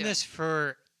I've know been what I'm doing this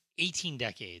for 18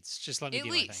 decades. Just let me at do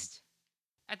my thing. least,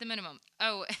 at the minimum.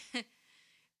 Oh,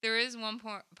 there is one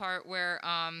part where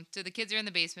so the kids are in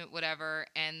the basement, whatever,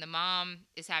 and the mom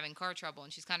is having car trouble,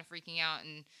 and she's kind of freaking out,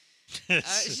 and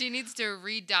she needs to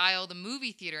redial the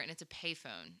movie theater, and it's a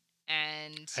payphone,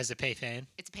 and As a pay fan,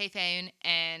 it's a payphone,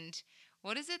 and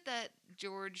What is it that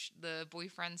George, the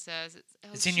boyfriend, says?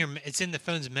 It's in the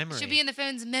phone's memory. Should be in the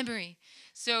phone's memory.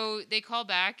 So they call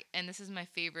back, and this is my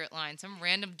favorite line. Some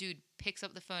random dude picks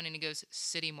up the phone and he goes,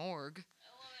 "City Morgue."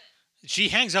 She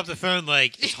hangs up the phone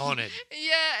like it's haunted.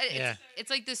 Yeah. It's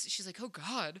like this. She's like, "Oh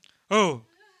God, Oh,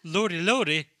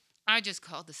 lordy. I just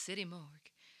called the City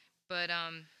Morgue." But I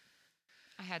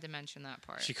had to mention that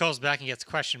part. She calls back and gets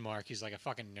question mark. He's like a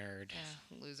fucking nerd.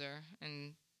 Yeah, loser.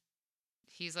 And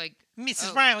he's like, Mrs.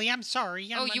 Oh. Riley, I'm sorry.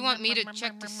 "Oh, you want me to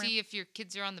check to see if your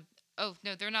kids are on the? Oh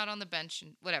no, they're not on the bench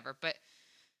and whatever." But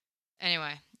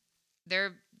anyway,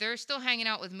 they're still hanging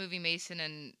out with Movie Mason,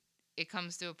 and it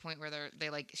comes to a point where they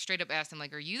like straight up ask him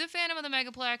like, "Are you the Phantom of the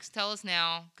Megaplex? Tell us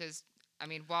now, because I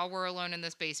mean, while we're alone in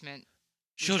this basement,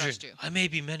 we Children, trust you." I may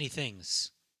be many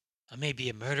things. I may be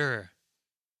a murderer.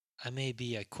 I may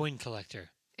be a coin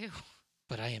collector, Ew.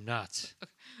 but I am not.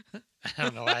 I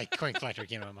don't know why coin collector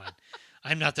came to my mind.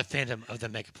 I'm not the Phantom of the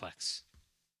Megaplex.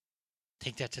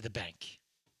 Take that to the bank.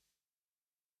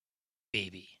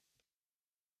 Baby.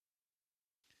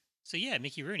 So yeah,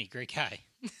 Mickey Rooney, great guy.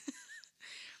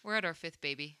 We're at our fifth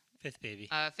baby. Fifth baby.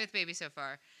 Fifth baby so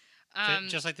far.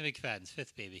 Just like the McFadden's,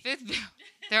 fifth baby.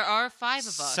 There are 5 of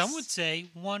us. Some would say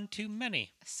one too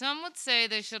many. Some would say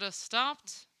they should have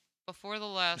stopped before the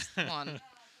last one.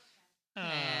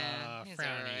 Ah, he's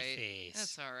frowny alright. face.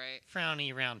 That's all right.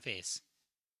 Frowny round face.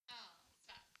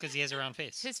 Because he has a round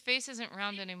face. His face isn't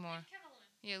round anymore. Leave Kevin alone.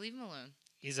 Yeah, leave him alone.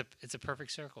 It's a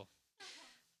perfect circle.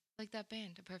 Like that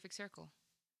band, A Perfect Circle.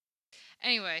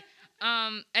 Anyway,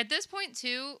 at this point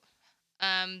too,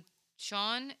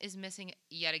 Sean is missing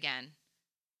yet again,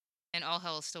 and all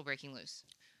hell is still breaking loose.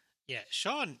 Yeah,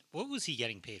 Sean, what was he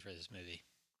getting paid for this movie?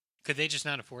 Could they just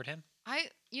not afford him?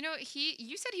 You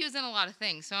said he was in a lot of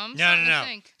things, so I'm No. starting to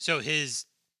think. So his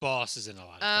boss is in a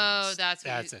lot of Oh, things.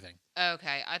 that's the thing.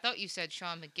 Okay, I thought you said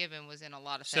Sean McGibbon was in a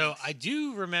lot of So things. I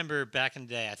do remember back in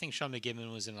the day, I think Sean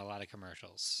McGibbon was in a lot of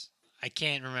commercials. I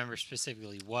can't remember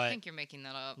specifically what. I think you're making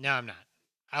that up. No, I'm not.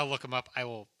 I'll look them up. I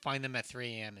will find them at 3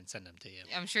 a.m. and send them to you.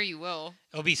 I'm sure you will.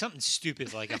 It'll be something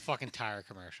stupid like a fucking tire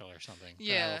commercial or something. But I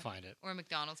Yeah. will find it. Or a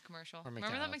McDonald's commercial. Or Remember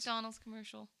that McDonald's. McDonald's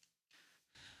commercial?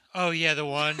 Oh, yeah, the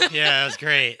one. Yeah, that was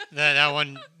great. That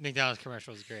one McDonald's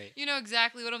commercial was great. You know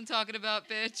exactly what I'm talking about,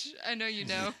 bitch. I know you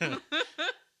know.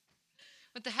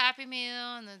 With the Happy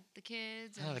Meal and the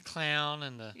kids. And, Oh, the clown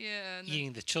and the yeah. And the,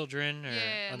 eating the children. Or, yeah.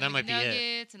 well, And that the might be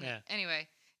it. McNuggets and Yeah. anyway.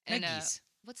 And Nuggies.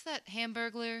 what's that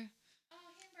Hamburglar? Oh,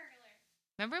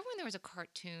 Hamburglar. Remember when there was a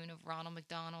cartoon of Ronald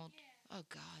McDonald? Yeah. Oh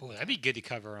God. Oh, that'd be good to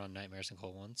cover on Nightmares and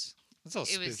Cold Ones. It's a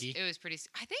little spooky. It was pretty.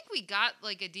 I think we got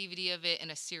like a DVD of it in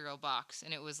a cereal box,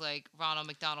 and it was like Ronald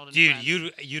McDonald and Dude,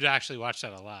 friends. you'd actually watch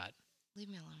that a lot. Leave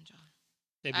me alone, John.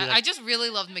 They'd be I like, just really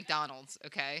loved McDonald's.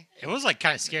 Okay. it was like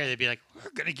kind of scary. They'd be like, "We're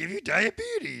gonna give you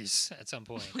diabetes" at some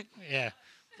point. Yeah,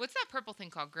 What's that purple thing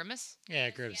called? Grimace. yeah,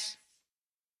 gross.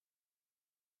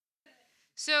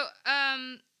 So,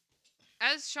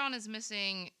 as Sean is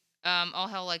missing, all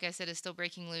hell, like I said, is still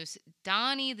breaking loose.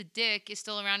 Donnie the dick is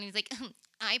still around. And he's like,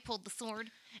 I pulled the sword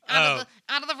out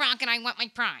of the rock, and I want my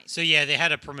prize. So yeah, they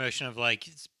had a promotion of like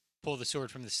pull the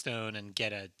sword from the stone and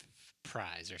get a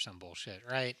prize or some bullshit,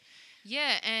 right?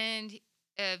 Yeah, and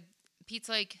Pete's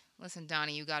like, listen,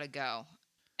 Donnie, you gotta go.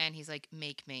 And he's like,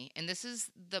 make me. And this is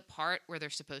the part where they're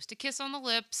supposed to kiss on the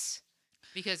lips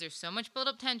because there's so much built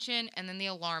up tension, and then the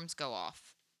alarms go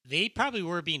off. They probably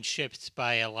were being shipped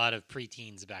by a lot of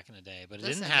preteens back in the day, but it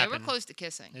Listen, didn't happen. they were close to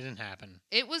kissing. It didn't happen.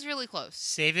 It was really close.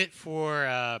 Save it for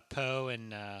Poe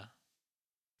and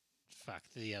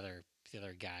the other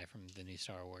guy from the new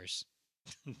Star Wars.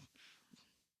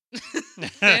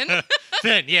 Finn?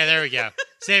 Finn, yeah, there we go.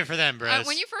 Save it for them, bros.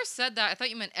 When you first said that, I thought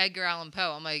you meant Edgar Allan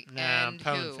Poe. I'm like, Nah, and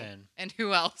Poe who? and Finn. And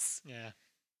who else? Yeah.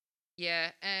 Yeah,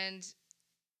 and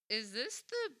is this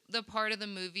the part of the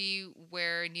movie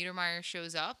where Niedermeyer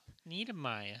shows up?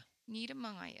 Niedermeyer.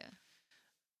 Niedermeyer.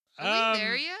 Are we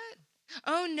there yet?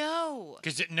 Oh no.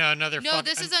 Because another No, fuck,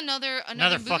 this is another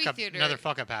fuck movie up. theater. Another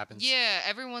fuck up happens. Yeah,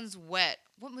 everyone's wet.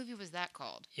 What movie was that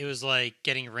called? It was like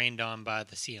getting rained on by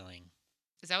the ceiling.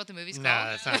 Is that what the movie's No, called?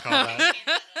 that's not called that.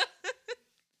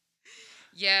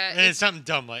 Yeah, And it's something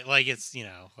dumb like it's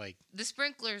like the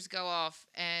sprinklers go off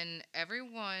and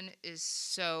everyone is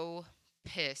so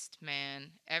pissed,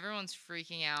 man. Everyone's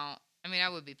freaking out. I mean, I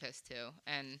would be pissed too.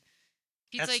 And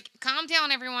he's That's- like, "Calm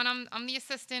down, everyone. I'm the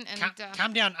assistant." And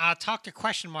calm down. Talk to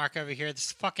question mark over here.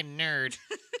 This fucking nerd.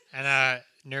 And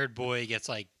nerd boy gets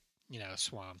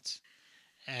swamped.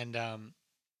 And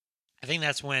I think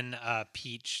that's when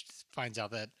Peach finds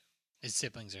out that his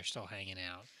siblings are still hanging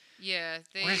out. Yeah,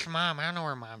 Where's mom? I don't know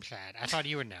where mom's at. I thought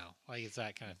you would know. Like, it's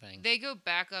that kind of thing. they go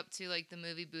back up to like the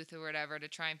movie booth or whatever to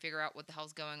try and figure out what the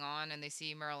hell's going on, and they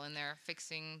see Merle in there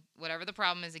fixing whatever the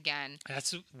problem is again.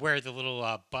 That's where the little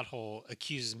butthole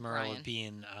accuses Merle Ryan. of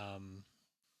being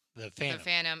the The Phantom.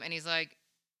 Phantom, and he's like,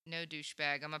 "No,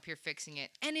 douchebag, I'm up here fixing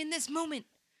it." And in this moment,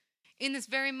 in this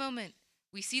very moment,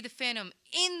 we see the Phantom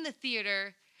in the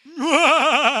theater.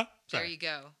 There Sorry. you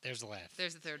go. There's the laugh.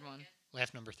 There's the third one.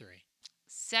 Laugh number 3.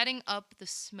 Setting up the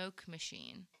smoke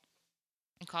machine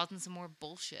and causing some more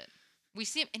bullshit. We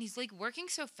see him, and he's like working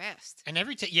so fast. And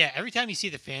every time you see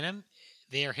the Phantom,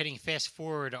 they are hitting fast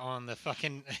forward on the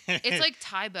fucking. It's like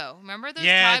Tybo. Remember those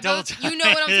Yeah, Tybo? double You know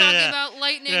what I'm talking yeah. about?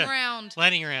 Lightning Yeah. round.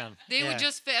 lightning around. They Yeah. would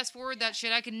just fast forward that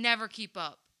shit. I could never keep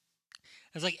up. I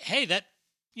was like, hey, that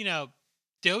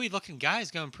doughy looking guy is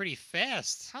going pretty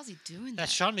fast. How's he doing That that?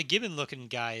 Sean McGibbon looking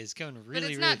guy is going really, but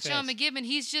it's really not fast. Sean McGibbon.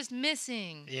 He's just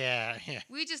missing. Yeah.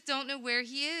 We just don't know where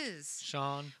he is.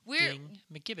 Sean We're- Ding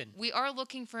McGibbon. We are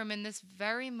looking for him in this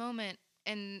very moment,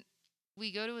 and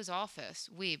we go to his office.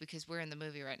 Because we're in the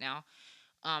movie right now,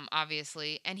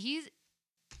 obviously. And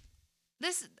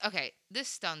this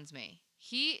stuns me.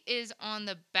 He is on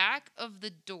the back of the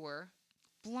door,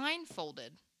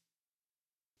 blindfolded,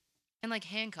 and like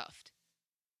handcuffed.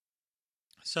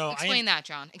 So Explain that,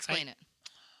 John. Explain it.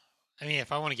 I mean,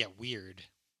 if I want to get weird.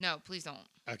 No, please don't.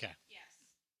 Okay. Yes,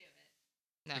 do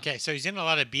it. No. Okay, so he's in a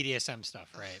lot of BDSM stuff,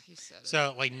 Ugh, right? you said it.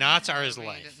 So, like, knots are his No, you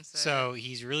life. didn't say So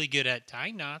he's really good at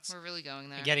tying knots We're really going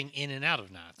there. and getting in and out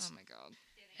of knots. Oh my god.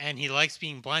 And he likes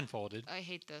being blindfolded. I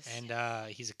hate this. And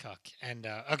he's a cuck. And,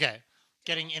 okay,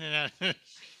 getting in and out.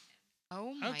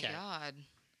 Oh my Okay. god.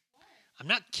 I'm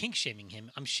not kink shaming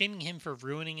him. I'm shaming him for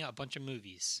ruining a bunch of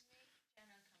movies.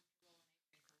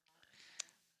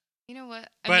 You know what?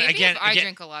 But Maybe again- if I again-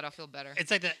 drink a lot, I'll feel better.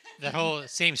 It's like that whole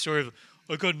same story of,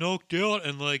 I got knocked out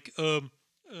and, like, I'm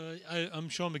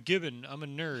Sean McGibbon. I'm a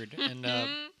nerd. And,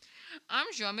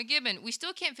 I'm Sean McGibbon. We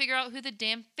still can't figure out who the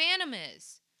damn Phantom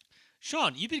is.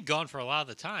 Sean, you've been gone for a lot of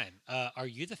the time. Are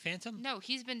you the Phantom? No,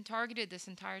 he's been targeted this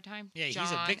entire time. Yeah, he's a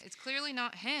John. vic- It's clearly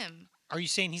not him. Are you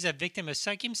saying he's a victim of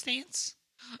circumstance?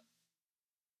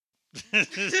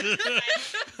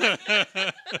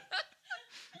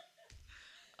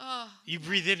 Oh, You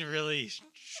breathe in really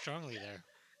strongly there.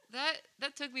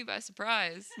 that took me by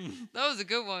surprise. That was a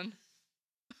good one.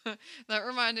 That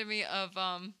reminded me of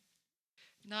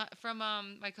not from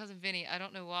my cousin Vinny. I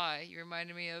don't know why. You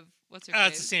reminded me of what's her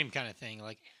It's the face? same kind of thing.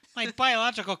 Like, my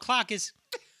biological clock is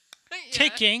Yeah.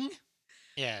 ticking.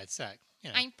 Yeah, it's that. You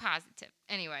know. I'm positive.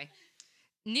 Anyway,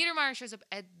 Niedermeyer shows up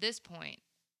at this point,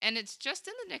 and it's just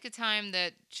in the nick of time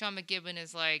that Sean McGibbon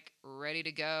is like ready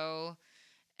to go,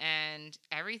 and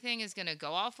everything is gonna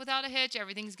go off without a hitch.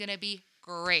 Everything's gonna be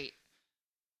great.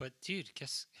 But, dude,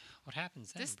 guess what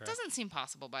happens then, This bro? doesn't seem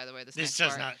possible, by the way. This This next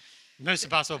does part. not. Most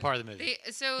impossible part of the movie.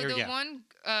 So Here we the go.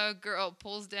 one girl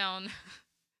pulls down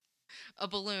a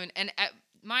balloon, and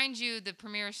mind you, the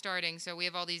premiere is starting, so we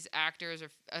have all these actors or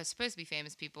supposed to be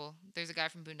famous people. There's a guy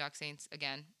from Boondock Saints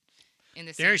again in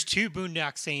this. There's scene. 2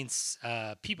 Boondock Saints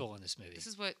people in this movie. This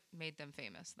is what made them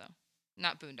famous, though,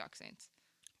 not Boondock Saints.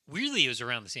 Weirdly, it was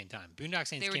around the same time. Boondock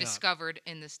Saints They were came out, discovered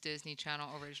in this Disney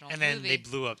Channel original and then movie. they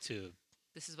blew up too.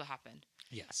 This is what happened.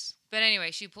 Yes. But anyway,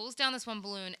 she pulls down this one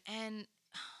balloon, and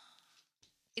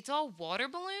it's all water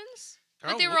balloons.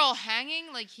 But they were all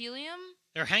hanging like helium.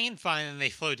 They're hanging fine and they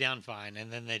flow down fine,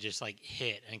 and then they just like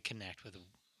hit and connect with.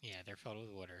 Yeah, they're filled with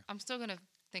water. I'm still gonna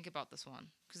think about this one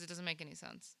because it doesn't make any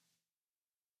sense.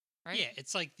 Right? Yeah,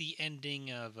 it's like the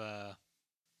ending of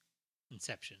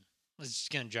Inception. It's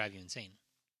just gonna drive you insane.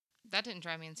 That didn't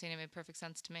drive me insane. It made perfect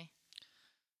sense to me.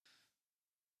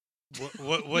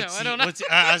 What's I don't know.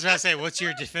 I was about to say, what's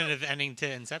your definitive ending to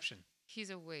Inception? He's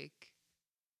awake.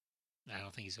 I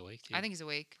don't think he's awake. Dude. I think he's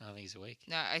awake. I don't think he's awake.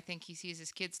 No, I think he sees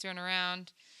his kids turn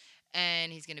around,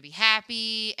 and he's gonna be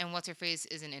happy. And what's her face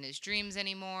isn't in his dreams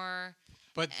anymore.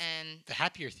 But And the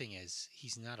happier thing is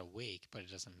he's not awake, but it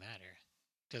doesn't matter.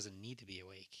 Doesn't need to be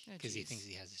awake Oh, because he jeez. thinks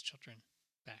he has his children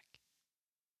back.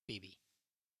 Baby.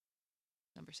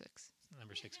 number 6.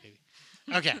 Number 6, baby.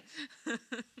 Okay.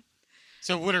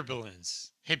 So water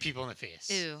balloons hit people in the face.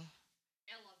 Ew.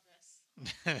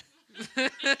 I love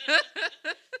this.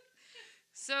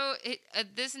 So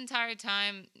this entire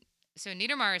time, so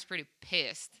Niedermeyer is pretty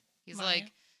pissed. He's Meyer.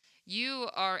 like, "You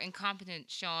are incompetent,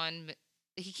 Sean." But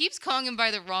he keeps calling him by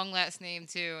the wrong last name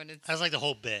too, and it's That was like the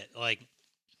whole bit. Like,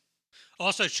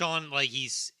 also Sean, like he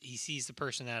sees the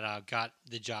person that got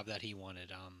the job that he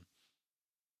wanted.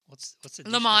 What's the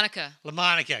LaMonica.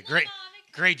 LaMonica.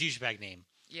 Great douchebag name.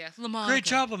 Yeah, LaMonica. Great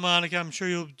job, LaMonica. I'm sure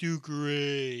you'll do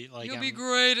great. Like You'll be I'm-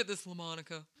 great at this, LaMonica.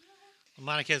 You know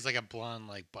Monica is like a blonde,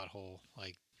 like butthole.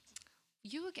 Like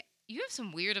You have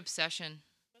some weird obsession.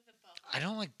 With a bow. I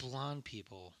don't like blonde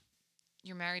people.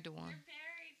 You're married to You're one.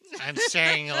 married. I'm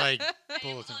saying like Hey,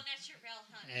 bulletin. well, that's your real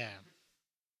hunt. Yeah,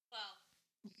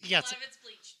 Well, you a got lot some, of it's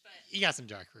bleached, but. you got some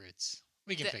dark roots.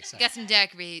 We can fix that. Got some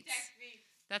deck reads. Deck reads.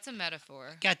 That's a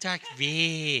metaphor. Got dark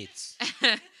roots.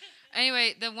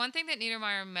 Anyway, the one thing that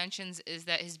Niedermeyer mentions is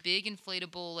that his big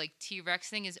inflatable like T-Rex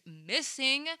thing is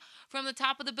missing from the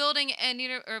top of the building, and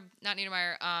not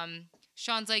Niedermeyer,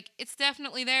 Sean's like, it's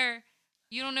definitely there.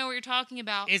 You don't know what you're talking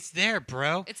about. It's there,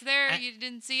 bro. It's there. I- You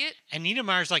didn't see it? And Nina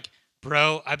Meyer's like,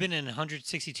 bro, I've been in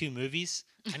 162 movies.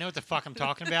 I know what the fuck I'm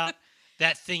talking about.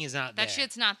 That thing is not there. That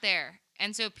shit's not there.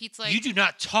 And so Pete's like, You do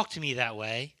not talk to me that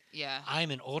way. yeah,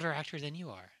 I'm an older actor than you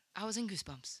are. I was in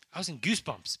Goosebumps. I was in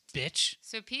Goosebumps, bitch.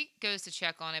 So Pete goes to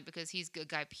check on it because he's good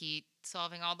guy Pete,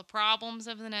 solving all the problems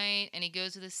of the night, and he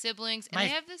goes with his siblings, and My- they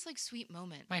have this like sweet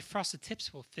moment. My frosted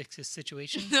tips will fix this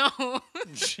situation. No.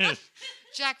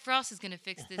 Jack Frost is going to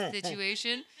fix this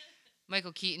situation.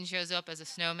 Michael Keaton shows up as a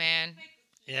snowman,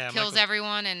 Yeah, kills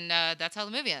everyone, and that's how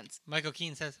the movie ends. Michael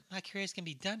Keaton says, my career's going to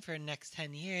be done for the next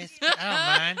 10 years, but I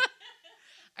don't mind.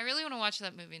 I really want to watch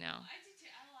that movie now. I do too.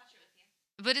 I'll watch it with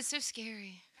you. But it's so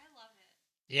scary. I love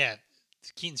it. Yeah,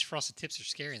 Keaton's frosted tips are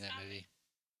scary in that movie.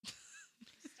 Stop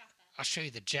that. I'll show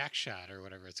you the Jack shot or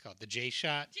whatever it's called. The J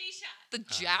shot. J-shot. The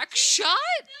Jack shot?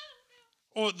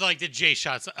 Or like the J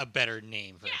shot's a better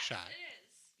name for Yes, a shot. it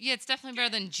is. Yeah, it's definitely better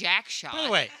than Jack shot. By the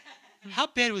way, how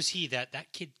bad was he that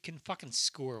kid can fucking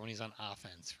score when he's on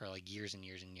offense for like years and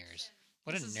years and years?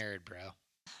 What a This is- nerd, bro.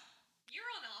 You're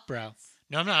on offense. Bro.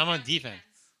 No, I'm not. I'm You're on defense.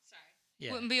 Sorry.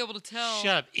 Yeah. Wouldn't be able to tell.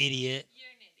 Shut up, idiot. You're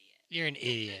an idiot. You're an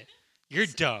idiot. You're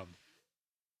dumb.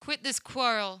 Quit this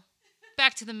quarrel.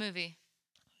 Back to the movie.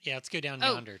 Yeah, let's go down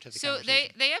Oh, yonder to the so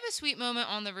conversation. they have a sweet moment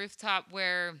on the rooftop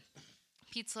where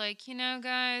Pete's like, you know,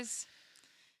 guys,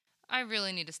 I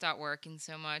really need to stop working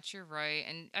so much. You're right,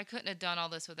 and I couldn't have done all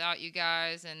this without you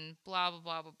guys, and blah blah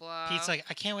blah blah blah. Pete's like,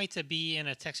 I can't wait to be in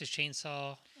a Texas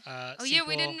Chainsaw. oh yeah, we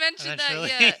sequel didn't mention that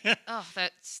eventually." yet. Oh,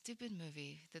 that stupid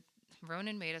movie that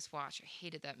Ronan made us watch. I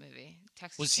hated that movie.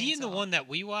 Texas. Was he in the Chainsaw. one that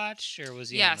we watched, or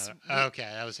was he? Yes, In the, we- oh, okay,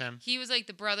 that was him. He was like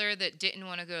the brother that didn't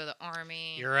want to go to the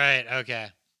army You're right. Okay,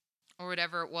 or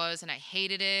whatever it was, and I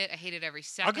hated it. I hated every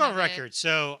second. I'll go on of it. record.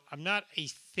 So I'm not a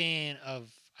fan of.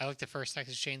 I like the first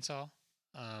Texas Chainsaw.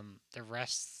 The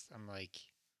rest I'm like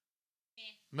Eh.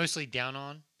 mostly down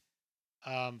on.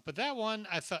 But that one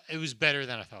I thought it was better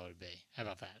than I thought it would be. How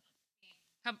about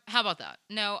that? How about that?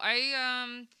 No,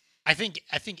 I I think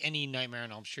any Nightmare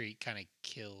on Elm Street kind of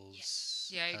kills.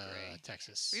 Yeah, I agree.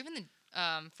 Texas. or even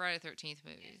the Friday the 13th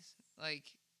movies. Like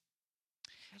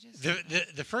I just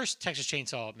The first Texas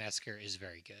Chainsaw Massacre is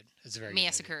very good. It's a very good movie.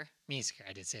 Massacre. Massacre.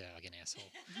 I did say that like an asshole.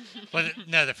 But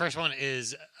no, the first one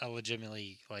is a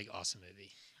legitimately like awesome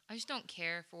movie. I just don't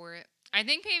care for it. I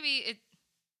think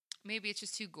maybe it's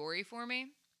just too gory for me.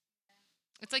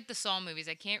 It's like the Saw movies.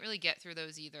 I can't really get through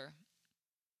those either.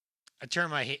 A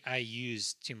term I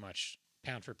use too much.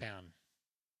 Pound for pound.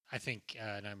 I think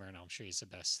Nightmare on Elm Street is the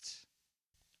best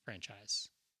franchise.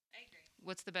 I agree.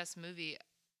 What's the best movie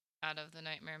out of the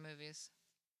Nightmare movies?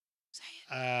 Say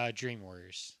it. Dream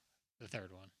Warriors, the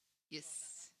third one,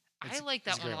 Yes. It's- I like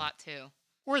it's that a one a great one. lot too.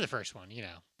 or the first one. You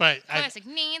know, but Classic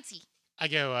Nancy. I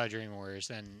go Dream Warriors,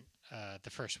 then the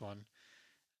first one,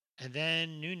 and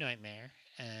then New Nightmare,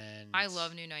 and I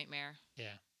love New Nightmare.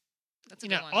 Yeah. That's a You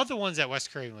good know, one. all the ones that Wes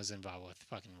Craven was involved with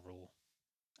fucking rule.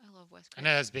 I love Wes I Craven.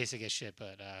 know that's basic as shit,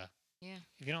 but Yeah.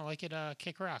 if you don't like it,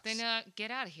 kick rocks. Then get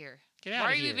out of here. Get Why outta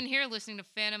are you here. even here listening to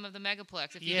Phantom of the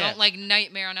Megaplex if you Yeah. don't like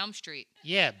Nightmare on Elm Street?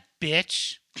 Yeah,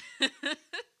 bitch.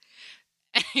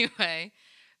 Anyway,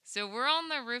 so we're on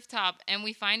the rooftop and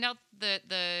we find out that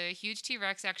the huge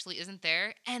T-Rex actually isn't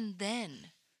there. And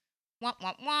then, womp,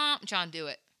 womp, womp, John, do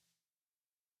it.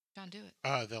 John, do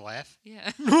it. The laugh.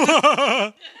 Yeah.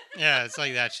 Yeah, it's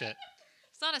like that shit.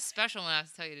 It's not a special enough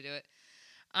to tell you to do it.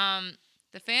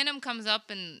 The Phantom comes up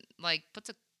and, like, puts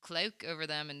a cloak over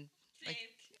them and, like,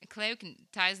 a cloak and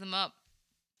ties them up.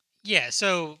 Yeah,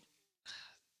 so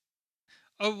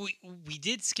we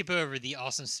did skip over the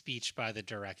awesome speech by the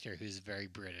director, who's very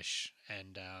British,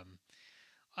 and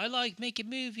I like making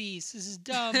movies. This is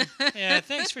dumb. Yeah,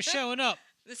 thanks for showing up.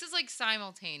 This is, like,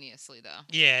 simultaneously, though,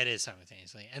 Yeah, it is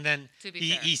simultaneously, and then to be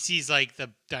he fair. he sees like the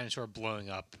dinosaur blowing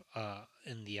up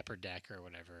in the upper deck or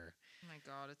whatever. Oh my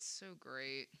god, it's so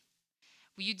great.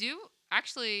 Well, you do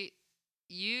actually.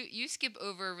 You skip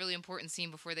over a really important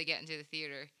scene before they get into the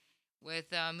theater, with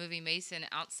movie Mason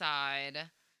outside,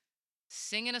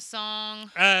 singing a song.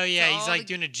 Oh yeah, To he's all like the-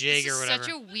 doing a jig This or is whatever.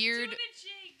 such a weird. Doing a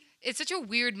jig. it's such a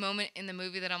weird moment in the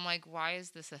movie that I'm like, why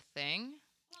is this a thing?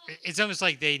 Well, It's almost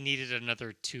like they needed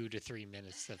another 2 to 3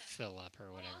 minutes to fill up or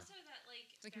well, whatever. also that like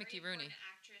It's like very Mickey Rooney. important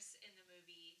actress in the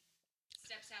movie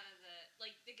steps out of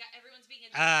the guy. Everyone's being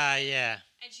Ah, interviewed, yeah.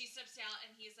 and she steps out,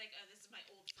 and he's like, "Oh, this is my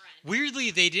old friend."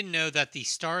 Weirdly, they didn't know that the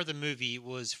star of the movie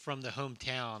was from the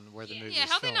hometown where the Yeah. movie Yeah,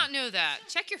 was how they filmed. not know that?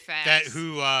 Check your facts. That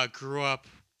who grew up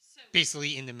So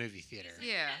basically in the movie theater. he's like,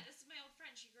 Yeah. This is my old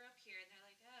friend. She grew up here, and they're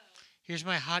like, "Oh, Here's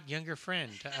my hot younger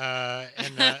friend.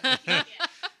 And yeah, good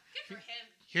for him."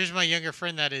 here's my younger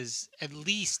friend that is at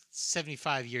least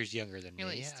 75 years younger than At me.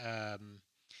 least.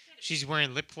 She's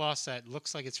wearing lip gloss that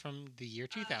looks like it's from the year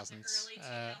 2000s. The early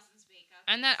 2000s makeup.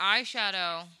 And that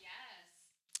eyeshadow.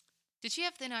 Yes, Did she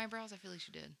have thin eyebrows? I feel like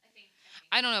she did. I think.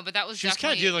 I don't know, but that was She was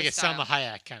kind of definitely doing like the a Selma style.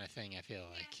 Hayek kind of thing, I feel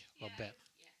like. A little bit.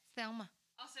 Yeah. Selma.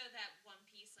 Also, that one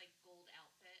piece like gold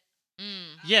outfit.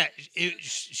 Mm. Yeah, It's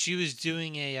so good. she was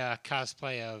doing a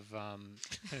cosplay of.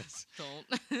 Don't.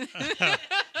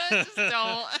 Just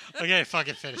don't. Okay,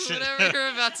 fucking finish it. Whatever you're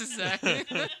about to say. Stop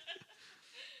it.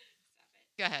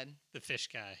 Go ahead. The fish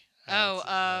guy.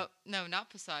 No, not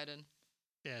Poseidon.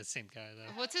 Yeah, same guy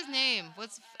though. What's his name?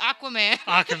 What's Aquaman?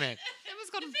 Aquaman. It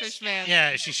was called him Fishman.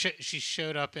 Yeah, she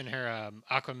showed up in her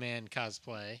Aquaman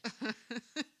cosplay,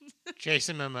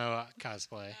 Jason Momoa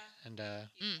cosplay, and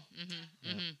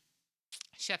Yeah.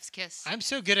 Chef's kiss. I'm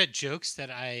so good at jokes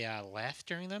that I laugh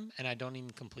during them and I don't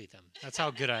even complete them. That's how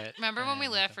good I. Remember I when we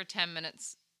am laughed with for 10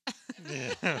 minutes?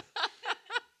 them. Yeah.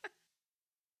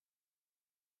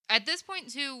 At this point,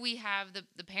 too, we have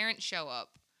the parents show up,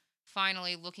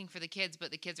 finally looking for the kids,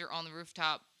 but the kids are on the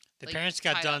rooftop. The like, parents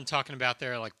got tied done up. talking about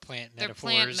their like plant Their metaphors,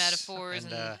 plant metaphors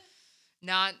and and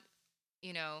not,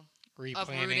 replanning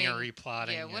uprooting- or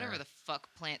replotting. yeah, whatever or the fuck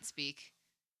plant speak.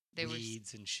 They were.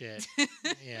 weeds and shit.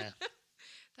 Yeah,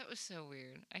 That was so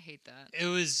weird. I hate that. it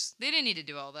was. They didn't need to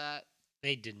do all that,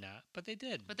 They did not, but they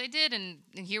did. but they did, and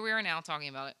here we are now talking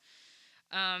about it.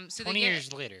 So 20 they get,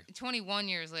 years later. 21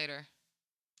 years later.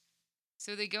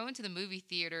 So they go into the movie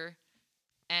theater,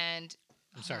 and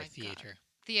I'm oh sorry, my God.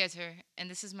 theater.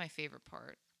 And this is my favorite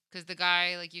part because the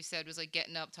guy, like you said, was like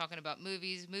getting up talking about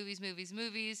movies,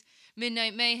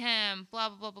 Midnight Mayhem, blah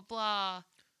blah blah blah blah.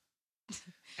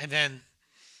 And then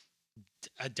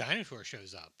a dinosaur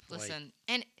shows up. Listen,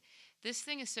 and this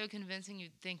thing is so convincing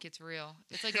you'd think it's real.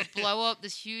 It's like a blow up,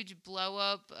 this huge blow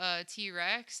up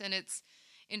T-Rex, and it's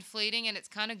inflating, and it's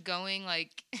kind of going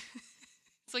like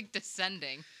it's like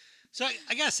descending. So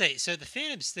I gotta say, so the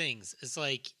Phantom's things is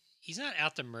like he's not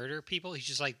out to murder people. He's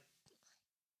just like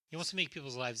he wants to make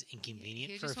people's lives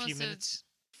inconvenient He for a just few wants to minutes.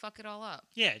 Fuck it all up.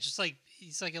 Yeah, just like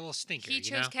he's like a little stinker. He you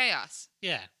chose know? chaos.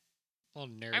 Yeah, a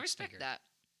little nerd. I respect stinker. that.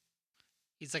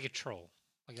 He's like a troll,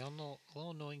 like a little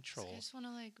annoying So troll. I just want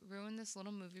to like ruin this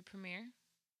little movie premiere.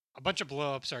 A bunch of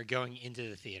blow-ups are going into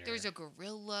the theater. There's a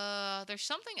gorilla. There's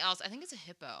something else. I think it's a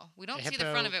hippo. We don't A see the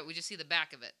front of hippo. it. We just see the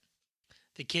back of it.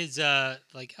 The kids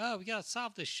like, oh, we gotta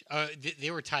solve this.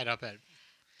 They were tied up at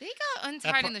They got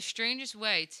untied part- in the strangest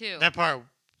way too. that part.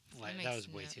 That Like, that makes was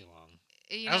way no- too long.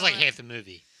 You That was know like what? half the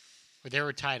movie, where they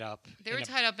were tied up. They in were a-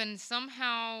 tied up and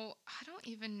somehow I don't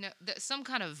even know some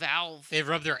kind of valve. They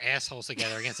rubbed their assholes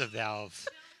together against a valve,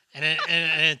 and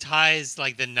it ties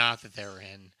like the knot that they were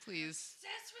in. Please.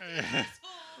 Obsessed with your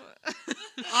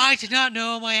asshole. I did not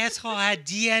know my asshole had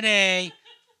DNA.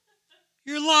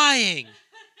 You're lying.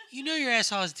 You know your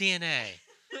asshole has DNA.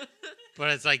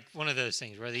 But it's like one of those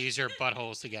things where they use their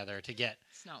buttholes together to get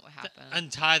It's not what happened.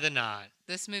 untie the knot.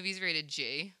 This movie's rated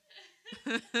G.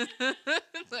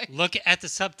 Like Look at the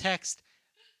subtext.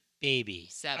 Baby.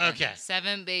 7. Okay.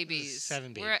 7 babies.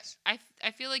 7 We're at- babies.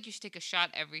 I feel like you should take a shot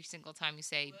every single time you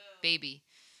say Whoa. baby.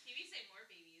 He may say more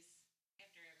babies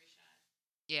after every shot.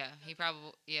 Yeah, he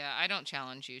probably. Yeah, I don't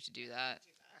challenge you to do that.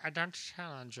 I don't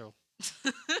challenge you.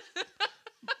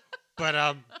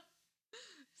 But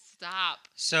Stop.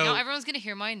 so No, everyone's gonna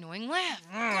hear my annoying laugh.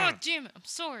 God damn it! I'm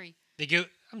sorry. they go.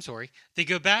 I'm sorry. They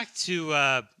go back to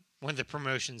one of the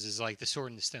promotions is like the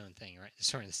Sword and the Stone thing, right? The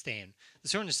Sword and the Stone. The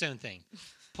Sword and the Stone thing.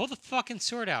 Pull the fucking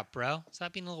sword out, bro.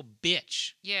 Stop being a little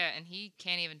bitch. Yeah, and he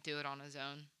can't even do it on his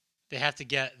own. They have to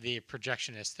get the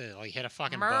projectionist to like hit a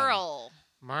fucking button. Merle,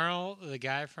 Merle, the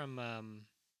guy from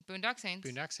Boondock Saints,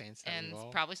 Boondock Saints. that we and will-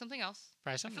 probably something else.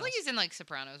 probably I something feel like else. he's in like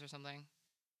Sopranos or something.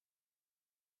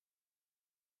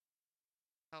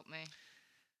 Help me.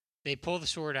 They pull the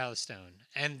sword out of the stone,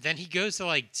 and then he goes to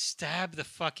like stab the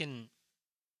fucking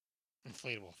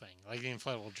inflatable thing, like the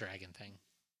inflatable dragon thing.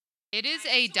 It is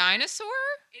a dinosaur.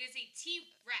 It is a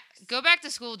T-Rex. Go back to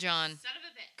school, John. Son of a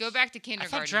bitch. Go back to I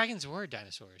kindergarten. thought dragons were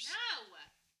dinosaurs. No.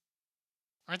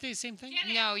 Aren't they the same thing?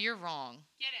 Get No, you're wrong.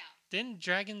 Get out. Didn't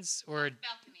dragons or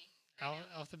Balcony.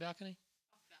 Off the balcony?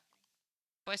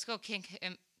 Bicycle kick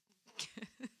him.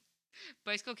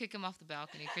 Bicycle kick him off the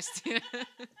balcony, Christina.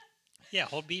 Yeah,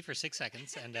 hold B for 6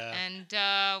 seconds and And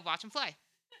watch him fly.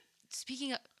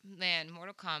 Speaking of, man,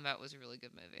 Mortal Kombat was a really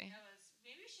good movie.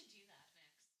 Maybe we should do that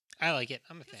next. I like it.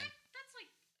 I'm a 'Cause fan. that's like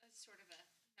a sort of a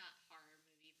not horror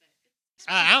movie, but it's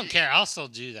I don't care. I'll still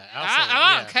do that.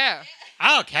 I don't care.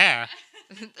 I don't care.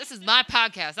 This is my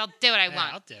podcast. I'll do what I Yeah,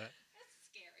 want. I'll do it. That's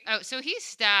scary. Oh, so he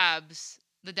stabs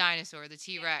the dinosaur, the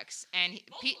T-Rex, and Pete,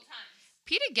 Multiple times.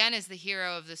 Pete again is the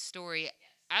hero of this story. Yes.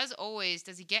 As always,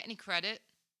 does he get any credit?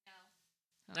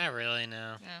 No. Not really,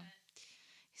 no. No.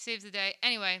 He saves the day.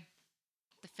 Anyway,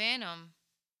 the Phantom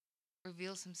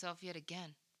reveals himself yet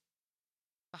again.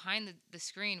 Behind the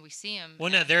screen, we see him. Well,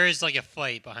 no, there is like a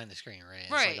fight behind the screen, right?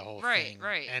 It's Right, like a whole right, thing.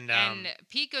 right. And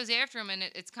Pete goes after him, and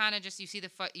it's kind of just you see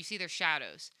you see their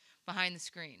shadows behind the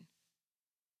screen.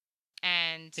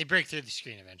 And they break through the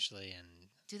screen eventually, and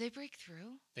do they break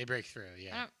through? they break through. I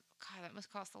Yeah, don't. God, that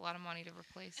must cost a lot of money to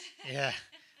replace. yeah.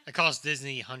 It costs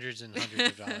Disney hundreds and hundreds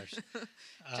of dollars.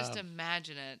 Just Um,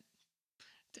 imagine it.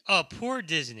 Oh, poor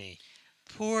Disney.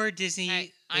 Poor Disney.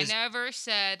 Hey, I those, never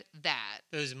said that.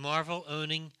 those Marvel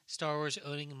owning, Star Wars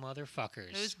owning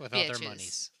motherfuckers Those with all their bitches.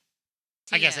 monies.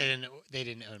 I guess TM. they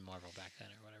didn't own Marvel back then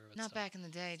or whatever. But Not still. back in the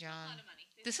day, A John. lot of money.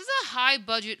 This is a high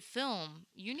budget film.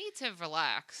 You need to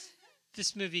relax.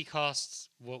 This movie costs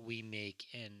what we make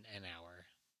in an hour,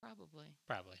 Probably.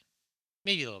 probably.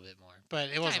 Maybe a little bit more, but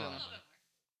it Tiny wasn't a bit lot. more.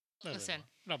 More. Listen.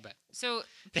 Not bad. So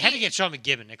They had to Pete- get Sean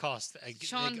McGibbon. It cost.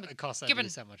 Sean It cost that McGibbon.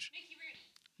 least that much.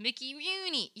 Mickey Rooney. Mickey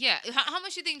Rooney. Yeah. How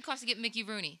much do you think it costs to get Mickey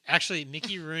Rooney? Actually,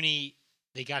 Mickey Rooney,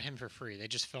 they got him for free. They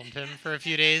just filmed him for a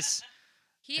few days.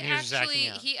 He And he was just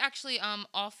acting actually out.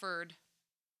 offered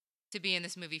to be in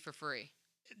this movie for free.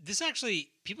 This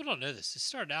actually, people don't know this. This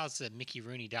started out as a Mickey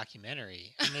Rooney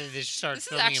documentary, and then they just started This is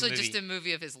filming actually a movie. just a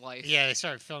movie of his life. Yeah, they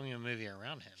started filming a movie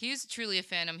around him. He was truly a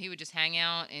phantom. He would just hang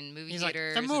out in movie He's like,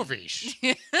 theaters. the and- movies.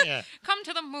 Yeah, Come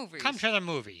to the movies. come to the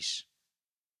movies.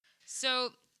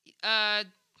 So,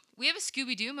 we have a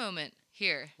Scooby Doo moment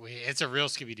here. It's a real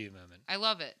Scooby Doo moment. I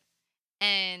love it.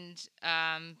 And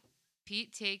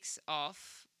Pete takes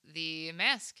off the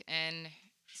mask, and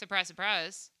surprise,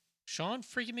 surprise, Sean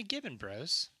freaking McGibbon,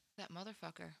 bros. that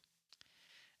motherfucker.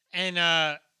 And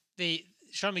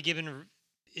Sean McGibbon,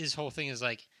 his whole thing is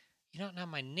like, you don't know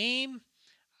my name.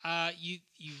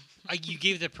 You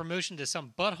gave the promotion to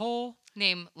some butthole,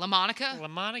 Name LaMonica.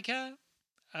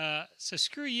 LaMonica. So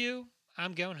screw you.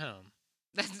 I'm going home,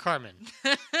 That's Carmen.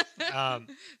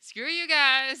 Screw you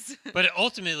guys. But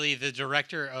ultimately, the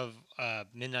director of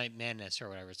Midnight Madness or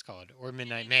whatever it's called, or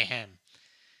Midnight Mayhem,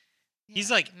 he's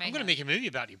Yeah, like, I'm mayhem. gonna make a movie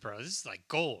about you, bro. This is like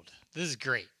gold. This is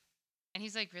great. And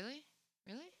he's like, really?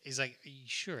 Really? He's like, are you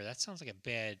sure? That sounds like a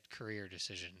bad career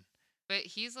decision. But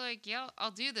he's like, yeah,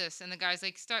 I'll do this. And the guy's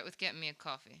like, start with getting me a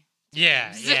coffee.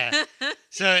 Yeah, yeah.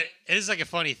 So it is like a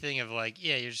funny thing of like,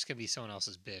 yeah, you're just gonna be someone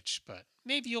else's bitch, but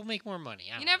maybe you'll make more money.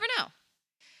 I You don't never know.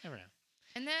 Never know.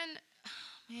 And then,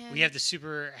 man. We have the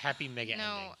super happy mega No,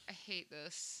 ending. I hate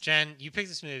this. Jen, you picked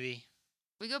this movie.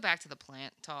 We go back to the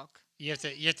plant talk. You have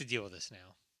to deal with this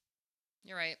now.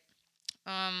 You're right.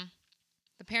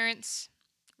 The parents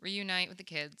reunite with the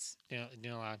kids. You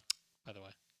know, by the way.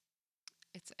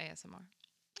 It's ASMR.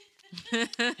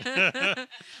 I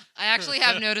actually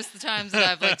have noticed the times that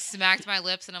I've like smacked my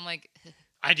lips and I'm like,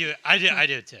 I do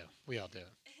it too. We all do it.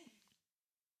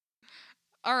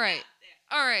 all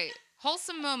right.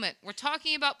 Wholesome moment. We're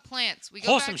talking about plants. We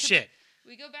go Wholesome back to shit.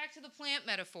 We go back to the plant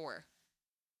metaphor.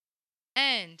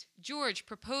 And George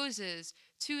proposes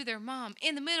to their mom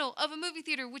in the middle of a movie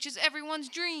theater, which is everyone's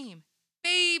dream.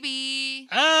 Baby.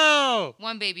 Oh,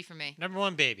 One baby for me. number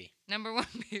one baby. Number one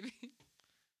baby.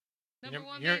 You're Number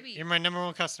one you're, baby. You're my number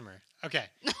one customer. Okay.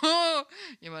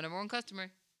 You're my number one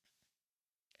customer.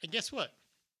 And guess what?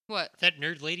 What? That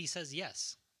nerd lady says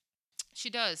yes. She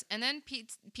does. And then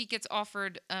Pete gets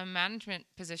offered a management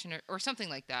position or something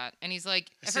like that. And he's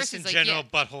like, at first Assistant he's like, General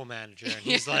yeah. Butthole Manager. And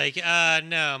he's like,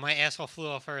 no, my asshole flew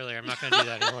off earlier. I'm not going to do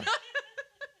that anymore.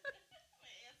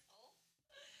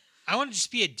 I want to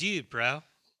just be a dude, bro.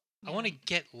 I want to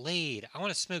get laid. I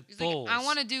want to smoke He's bowls. like, I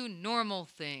want to do normal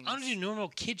things. I want to do normal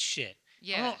kid shit.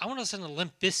 Yeah. I want to listen to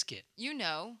Limp Bizkit. You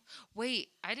know. Wait,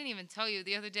 I didn't even tell you.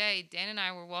 The other day, Dan and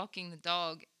I were walking the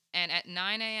dog, and at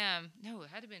 9 a.m., no, it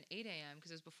had to have been 8 a.m. because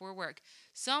it was before work,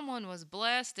 someone was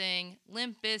blasting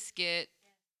Limp Bizkit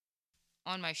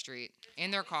on my street in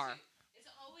their car. It's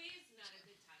always not a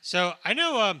good time. So I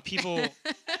know people.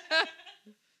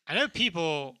 I know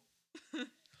people,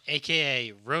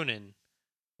 aka Ronan,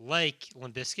 like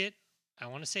Limp Bizkit. I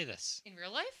want to say this In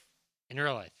real life? in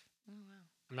real life.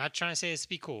 Oh, I'm not trying to say this to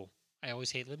be cool. I always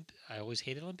hated Limp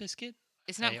Bizkit.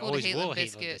 It's not I cool to always hate will Limp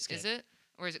hate Limp Bizkit, is Bizkit. it?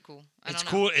 Or is it cool? I It's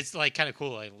don't know. cool. It's like kind of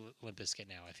cool like Limp Bizkit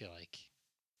now. I feel like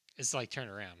it's like turn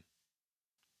around.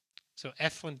 So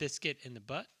F Limp Bizkit in the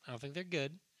butt. I don't think they're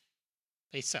good.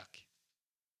 They suck.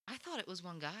 I thought it was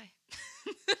one guy.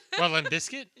 Well, Limp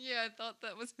Bizkit. Yeah, I thought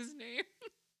that was his name.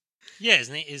 Yeah,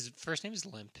 his first name is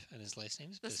Limp and his last name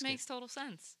is This Bizkit. makes total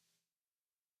sense.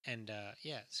 And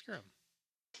yeah, screw him.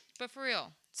 But for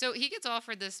real. So he gets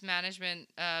offered this management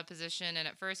position, and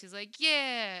at first he's like,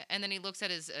 yeah. And then he looks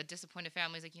at his disappointed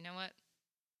family. He's like, you know what?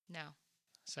 No.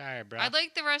 Sorry, bro. I'd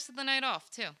like the rest of the night off,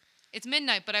 too. It's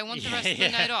midnight, but I want the Yeah, rest of the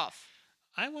yeah. night off.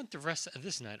 I want the rest of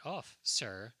this night off,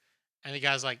 sir. And the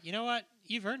guy's like, you know what?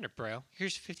 You've earned it, bro.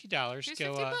 Here's $50. Here's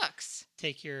Go 50 bucks.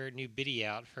 take your new biddy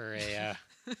out for a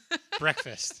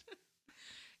breakfast.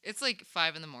 It's like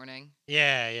 5 in the morning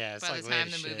Yeah, yeah. It's by like the late time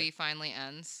as the shit. movie finally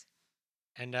ends.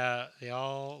 And they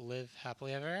all live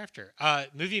happily ever after.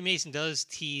 Movie Mason does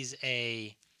tease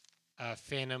a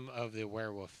Phantom of the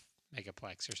Werewolf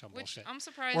megaplex or some Which bullshit. I'm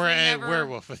surprised Or they a never...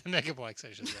 werewolf with a megaplex,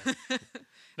 I should say.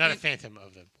 Not a Phantom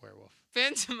of the Werewolf.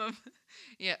 Phantom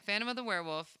of the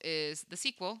Werewolf is the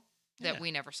sequel that Yeah.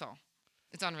 we never saw.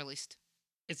 It's unreleased.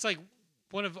 It's like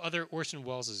one of other Orson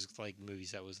Welles' like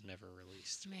movies that was never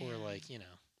released, or Man. like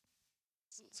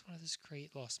it's one of those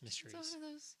great lost mysteries.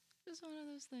 It's one of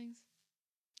those things.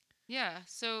 Yeah,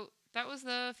 so that was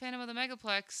the Phantom of the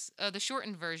Megaplex, the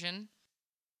shortened version.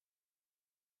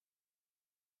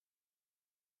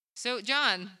 So,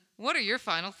 John, what are your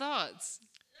final thoughts?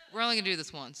 We're only gonna do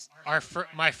this once.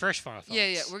 My first final thoughts.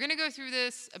 Yeah. We're gonna go through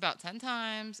this about 10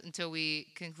 times until we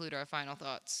conclude our final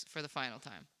thoughts for the final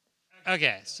time.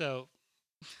 Okay, so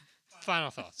final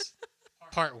thoughts.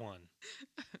 Part 1.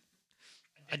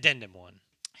 Addendum 1.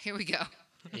 Here we go.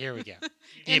 Here we go.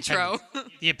 Intro.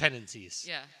 The appendices.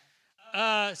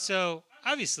 Yeah. So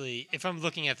obviously, if I'm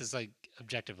looking at this like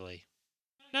objectively,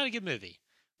 not a good movie.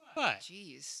 But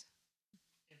Jeez.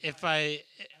 if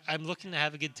I'm looking to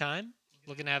have a good time,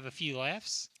 looking to have a few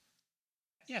laughs,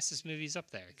 yes, this movie's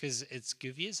up there because it's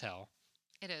goofy as hell.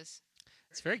 It is.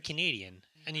 It's very Canadian,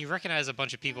 and you recognize a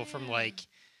bunch of people from like,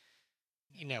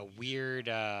 weird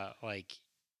like.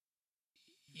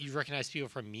 You recognize people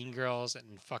from Mean Girls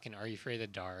and fucking Are You Afraid of the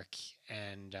Dark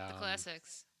and The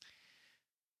classics.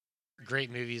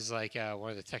 great movies like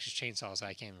one of the Texas Chainsaws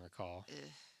I can't even recall.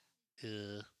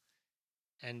 Ugh.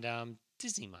 And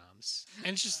Disney Moms.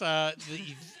 And it's just the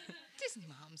Disney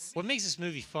moms. what makes this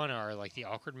movie fun are like the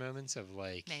awkward moments of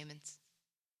like Moments.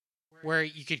 where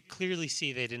you could clearly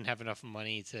see they didn't have enough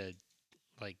money to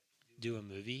like do a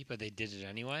movie, but they did it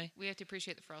anyway. We have to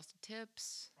appreciate the frosted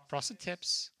tips. Frosted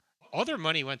Tips. All their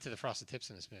money went to the Frosted Tips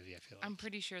in this movie, I feel like. I'm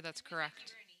pretty sure that's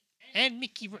correct. And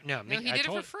Mickey No, No, Mickey, he I did it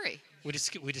told for free. we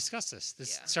discussed this.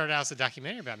 This Yeah. started out as a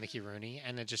documentary about Mickey Rooney,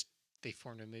 and they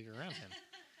formed a movie around him.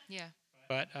 Yeah.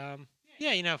 But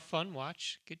yeah, fun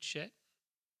watch, good shit.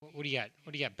 What do you got?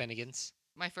 What do you got, Bennigans?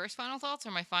 My first final thoughts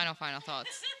or my final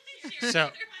thoughts?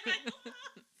 So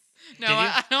No, Did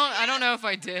you? I don't know if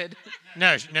I did.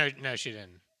 no, she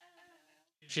didn't.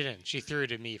 She didn't. She threw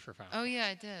it at me for fun. Oh yeah,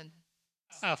 I did.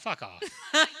 Oh, fuck off.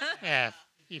 Yeah,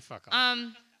 you fuck off.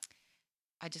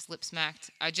 I just lip smacked.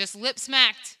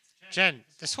 Jen,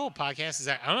 this whole podcast is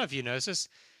I don't know if you noticed this.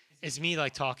 It's me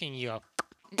like talking you up.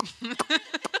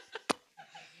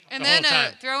 And The then whole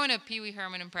time. throw in a Pee Wee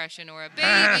Herman impression or a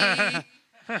baby.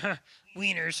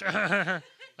 Wieners.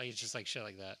 Like it's just like shit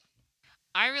like that.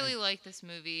 I really like this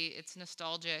movie. It's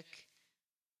nostalgic,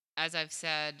 as I've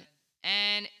said,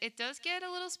 and it does get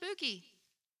a little spooky.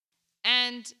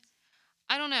 And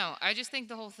I don't know. I just think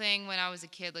the whole thing when I was a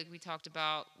kid, like we talked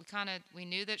about, we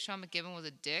knew that Sean McGibbon was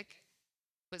a dick,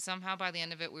 but somehow by the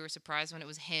end of it, we were surprised when it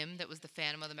was him that was the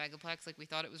Phantom of the Megaplex. Like we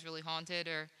thought it was really haunted,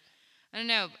 or I don't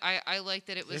know. I like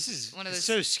that it was This is one of those.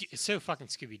 it's so fucking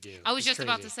Scooby Doo. I was just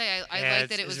about to say, I Yeah, like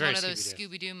that it it's was very one of those Scooby-Doo.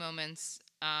 Scooby-Doo moments.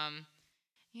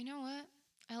 You know what?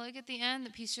 I like at the end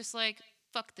that he's just like,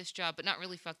 fuck this job, but not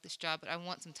really fuck this job, but I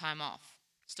want some time off,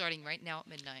 starting right now at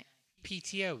midnight.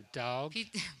 PTO, dog.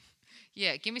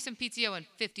 Yeah, give me some PTO and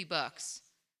 $50.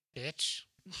 Bitch.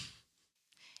 Give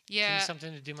Yeah. me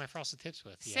something to do my frosted tips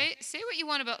with. Yeah. Say what you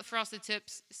want about the frosted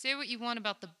tips. Say what you want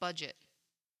about the budget.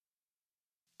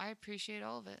 I appreciate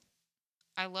all of it.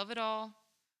 I love it all.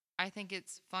 I think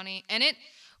it's funny. And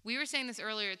we were saying this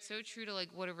earlier, it's so true to like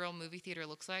what a real movie theater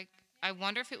looks like. I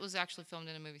wonder if it was actually filmed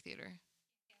in a movie theater.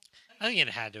 I think it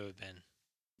had to have been.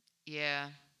 Yeah.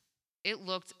 It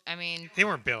looked, I mean, They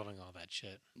weren't building all that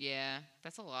shit. yeah,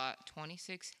 that's a lot.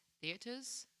 26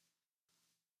 theaters?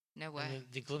 No way. And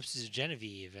the glimpses of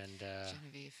Genevieve and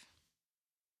Genevieve.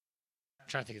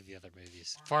 trying to think of the other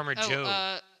movies. Farmer Oh,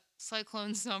 Joe.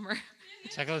 Cyclone Summer.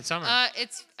 Cyclone Summer. I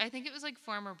think it was like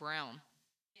Farmer Brown.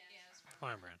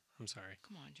 Farmer Brown. I'm sorry.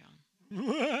 Come on,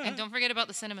 John. And don't forget about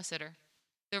the cinema sitter.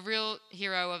 The real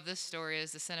hero of this story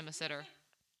is the cinema sitter.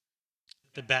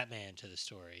 The Batman to the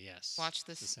story, yes. Watch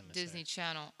The this cinema Disney sitter.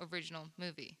 Channel original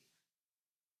movie.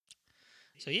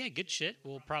 So yeah, good shit.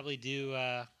 We'll probably do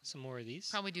some more of these.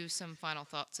 Probably do some final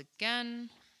thoughts again.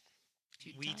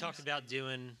 We talked about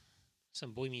doing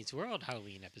some Boy Meets World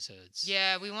Halloween episodes.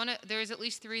 Yeah, we want to. There's at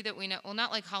least 3 that we know. Well,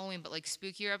 not like Halloween, but like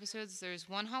spookier episodes. There's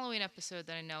one Halloween episode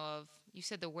that I know of. You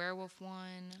said the werewolf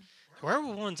one. The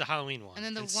werewolf one's a Halloween one. And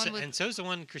then the so, one with- and so's the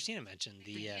one Christina mentioned.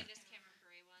 The I just can't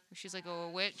remember one. Where she's like a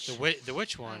witch. the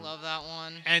witch one. I love that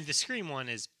one. And the Scream one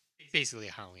is basically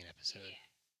a Halloween episode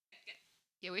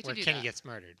Yeah, we have where to do Kenny that. gets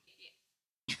murdered.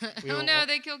 we Oh will- no,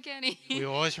 they killed Kenny. We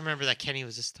will always remember that Kenny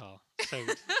was this tall. So,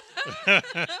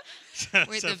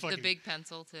 Wait, so the fucking- big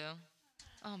pencil too.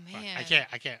 Oh fuck, man. I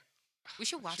can't. We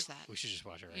should watch that. We should just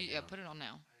watch it right Yeah, now. put it on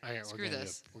now. All right, Screw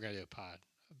this. We're gonna do a pod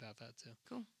about that too.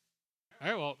 Cool. All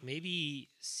right, well, maybe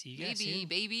see you guys Baby, soon.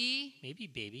 baby. Maybe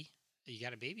baby. You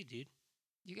got a baby, dude.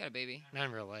 You got a baby. Not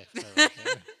in real life. But like,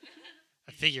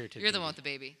 a figurative. You're the baby. one with the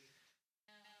baby.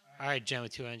 All right, Jen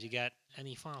with 2 ends. You got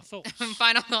any final thoughts?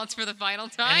 Final thoughts for the final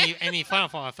time? any final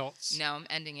thoughts? No, I'm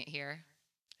ending it here.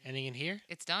 Ending in here?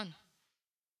 It's done.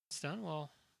 It's done.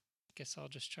 Well, I guess I'll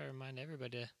just try to remind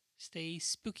everybody to stay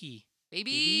spooky.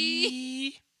 Baby.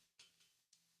 Baby.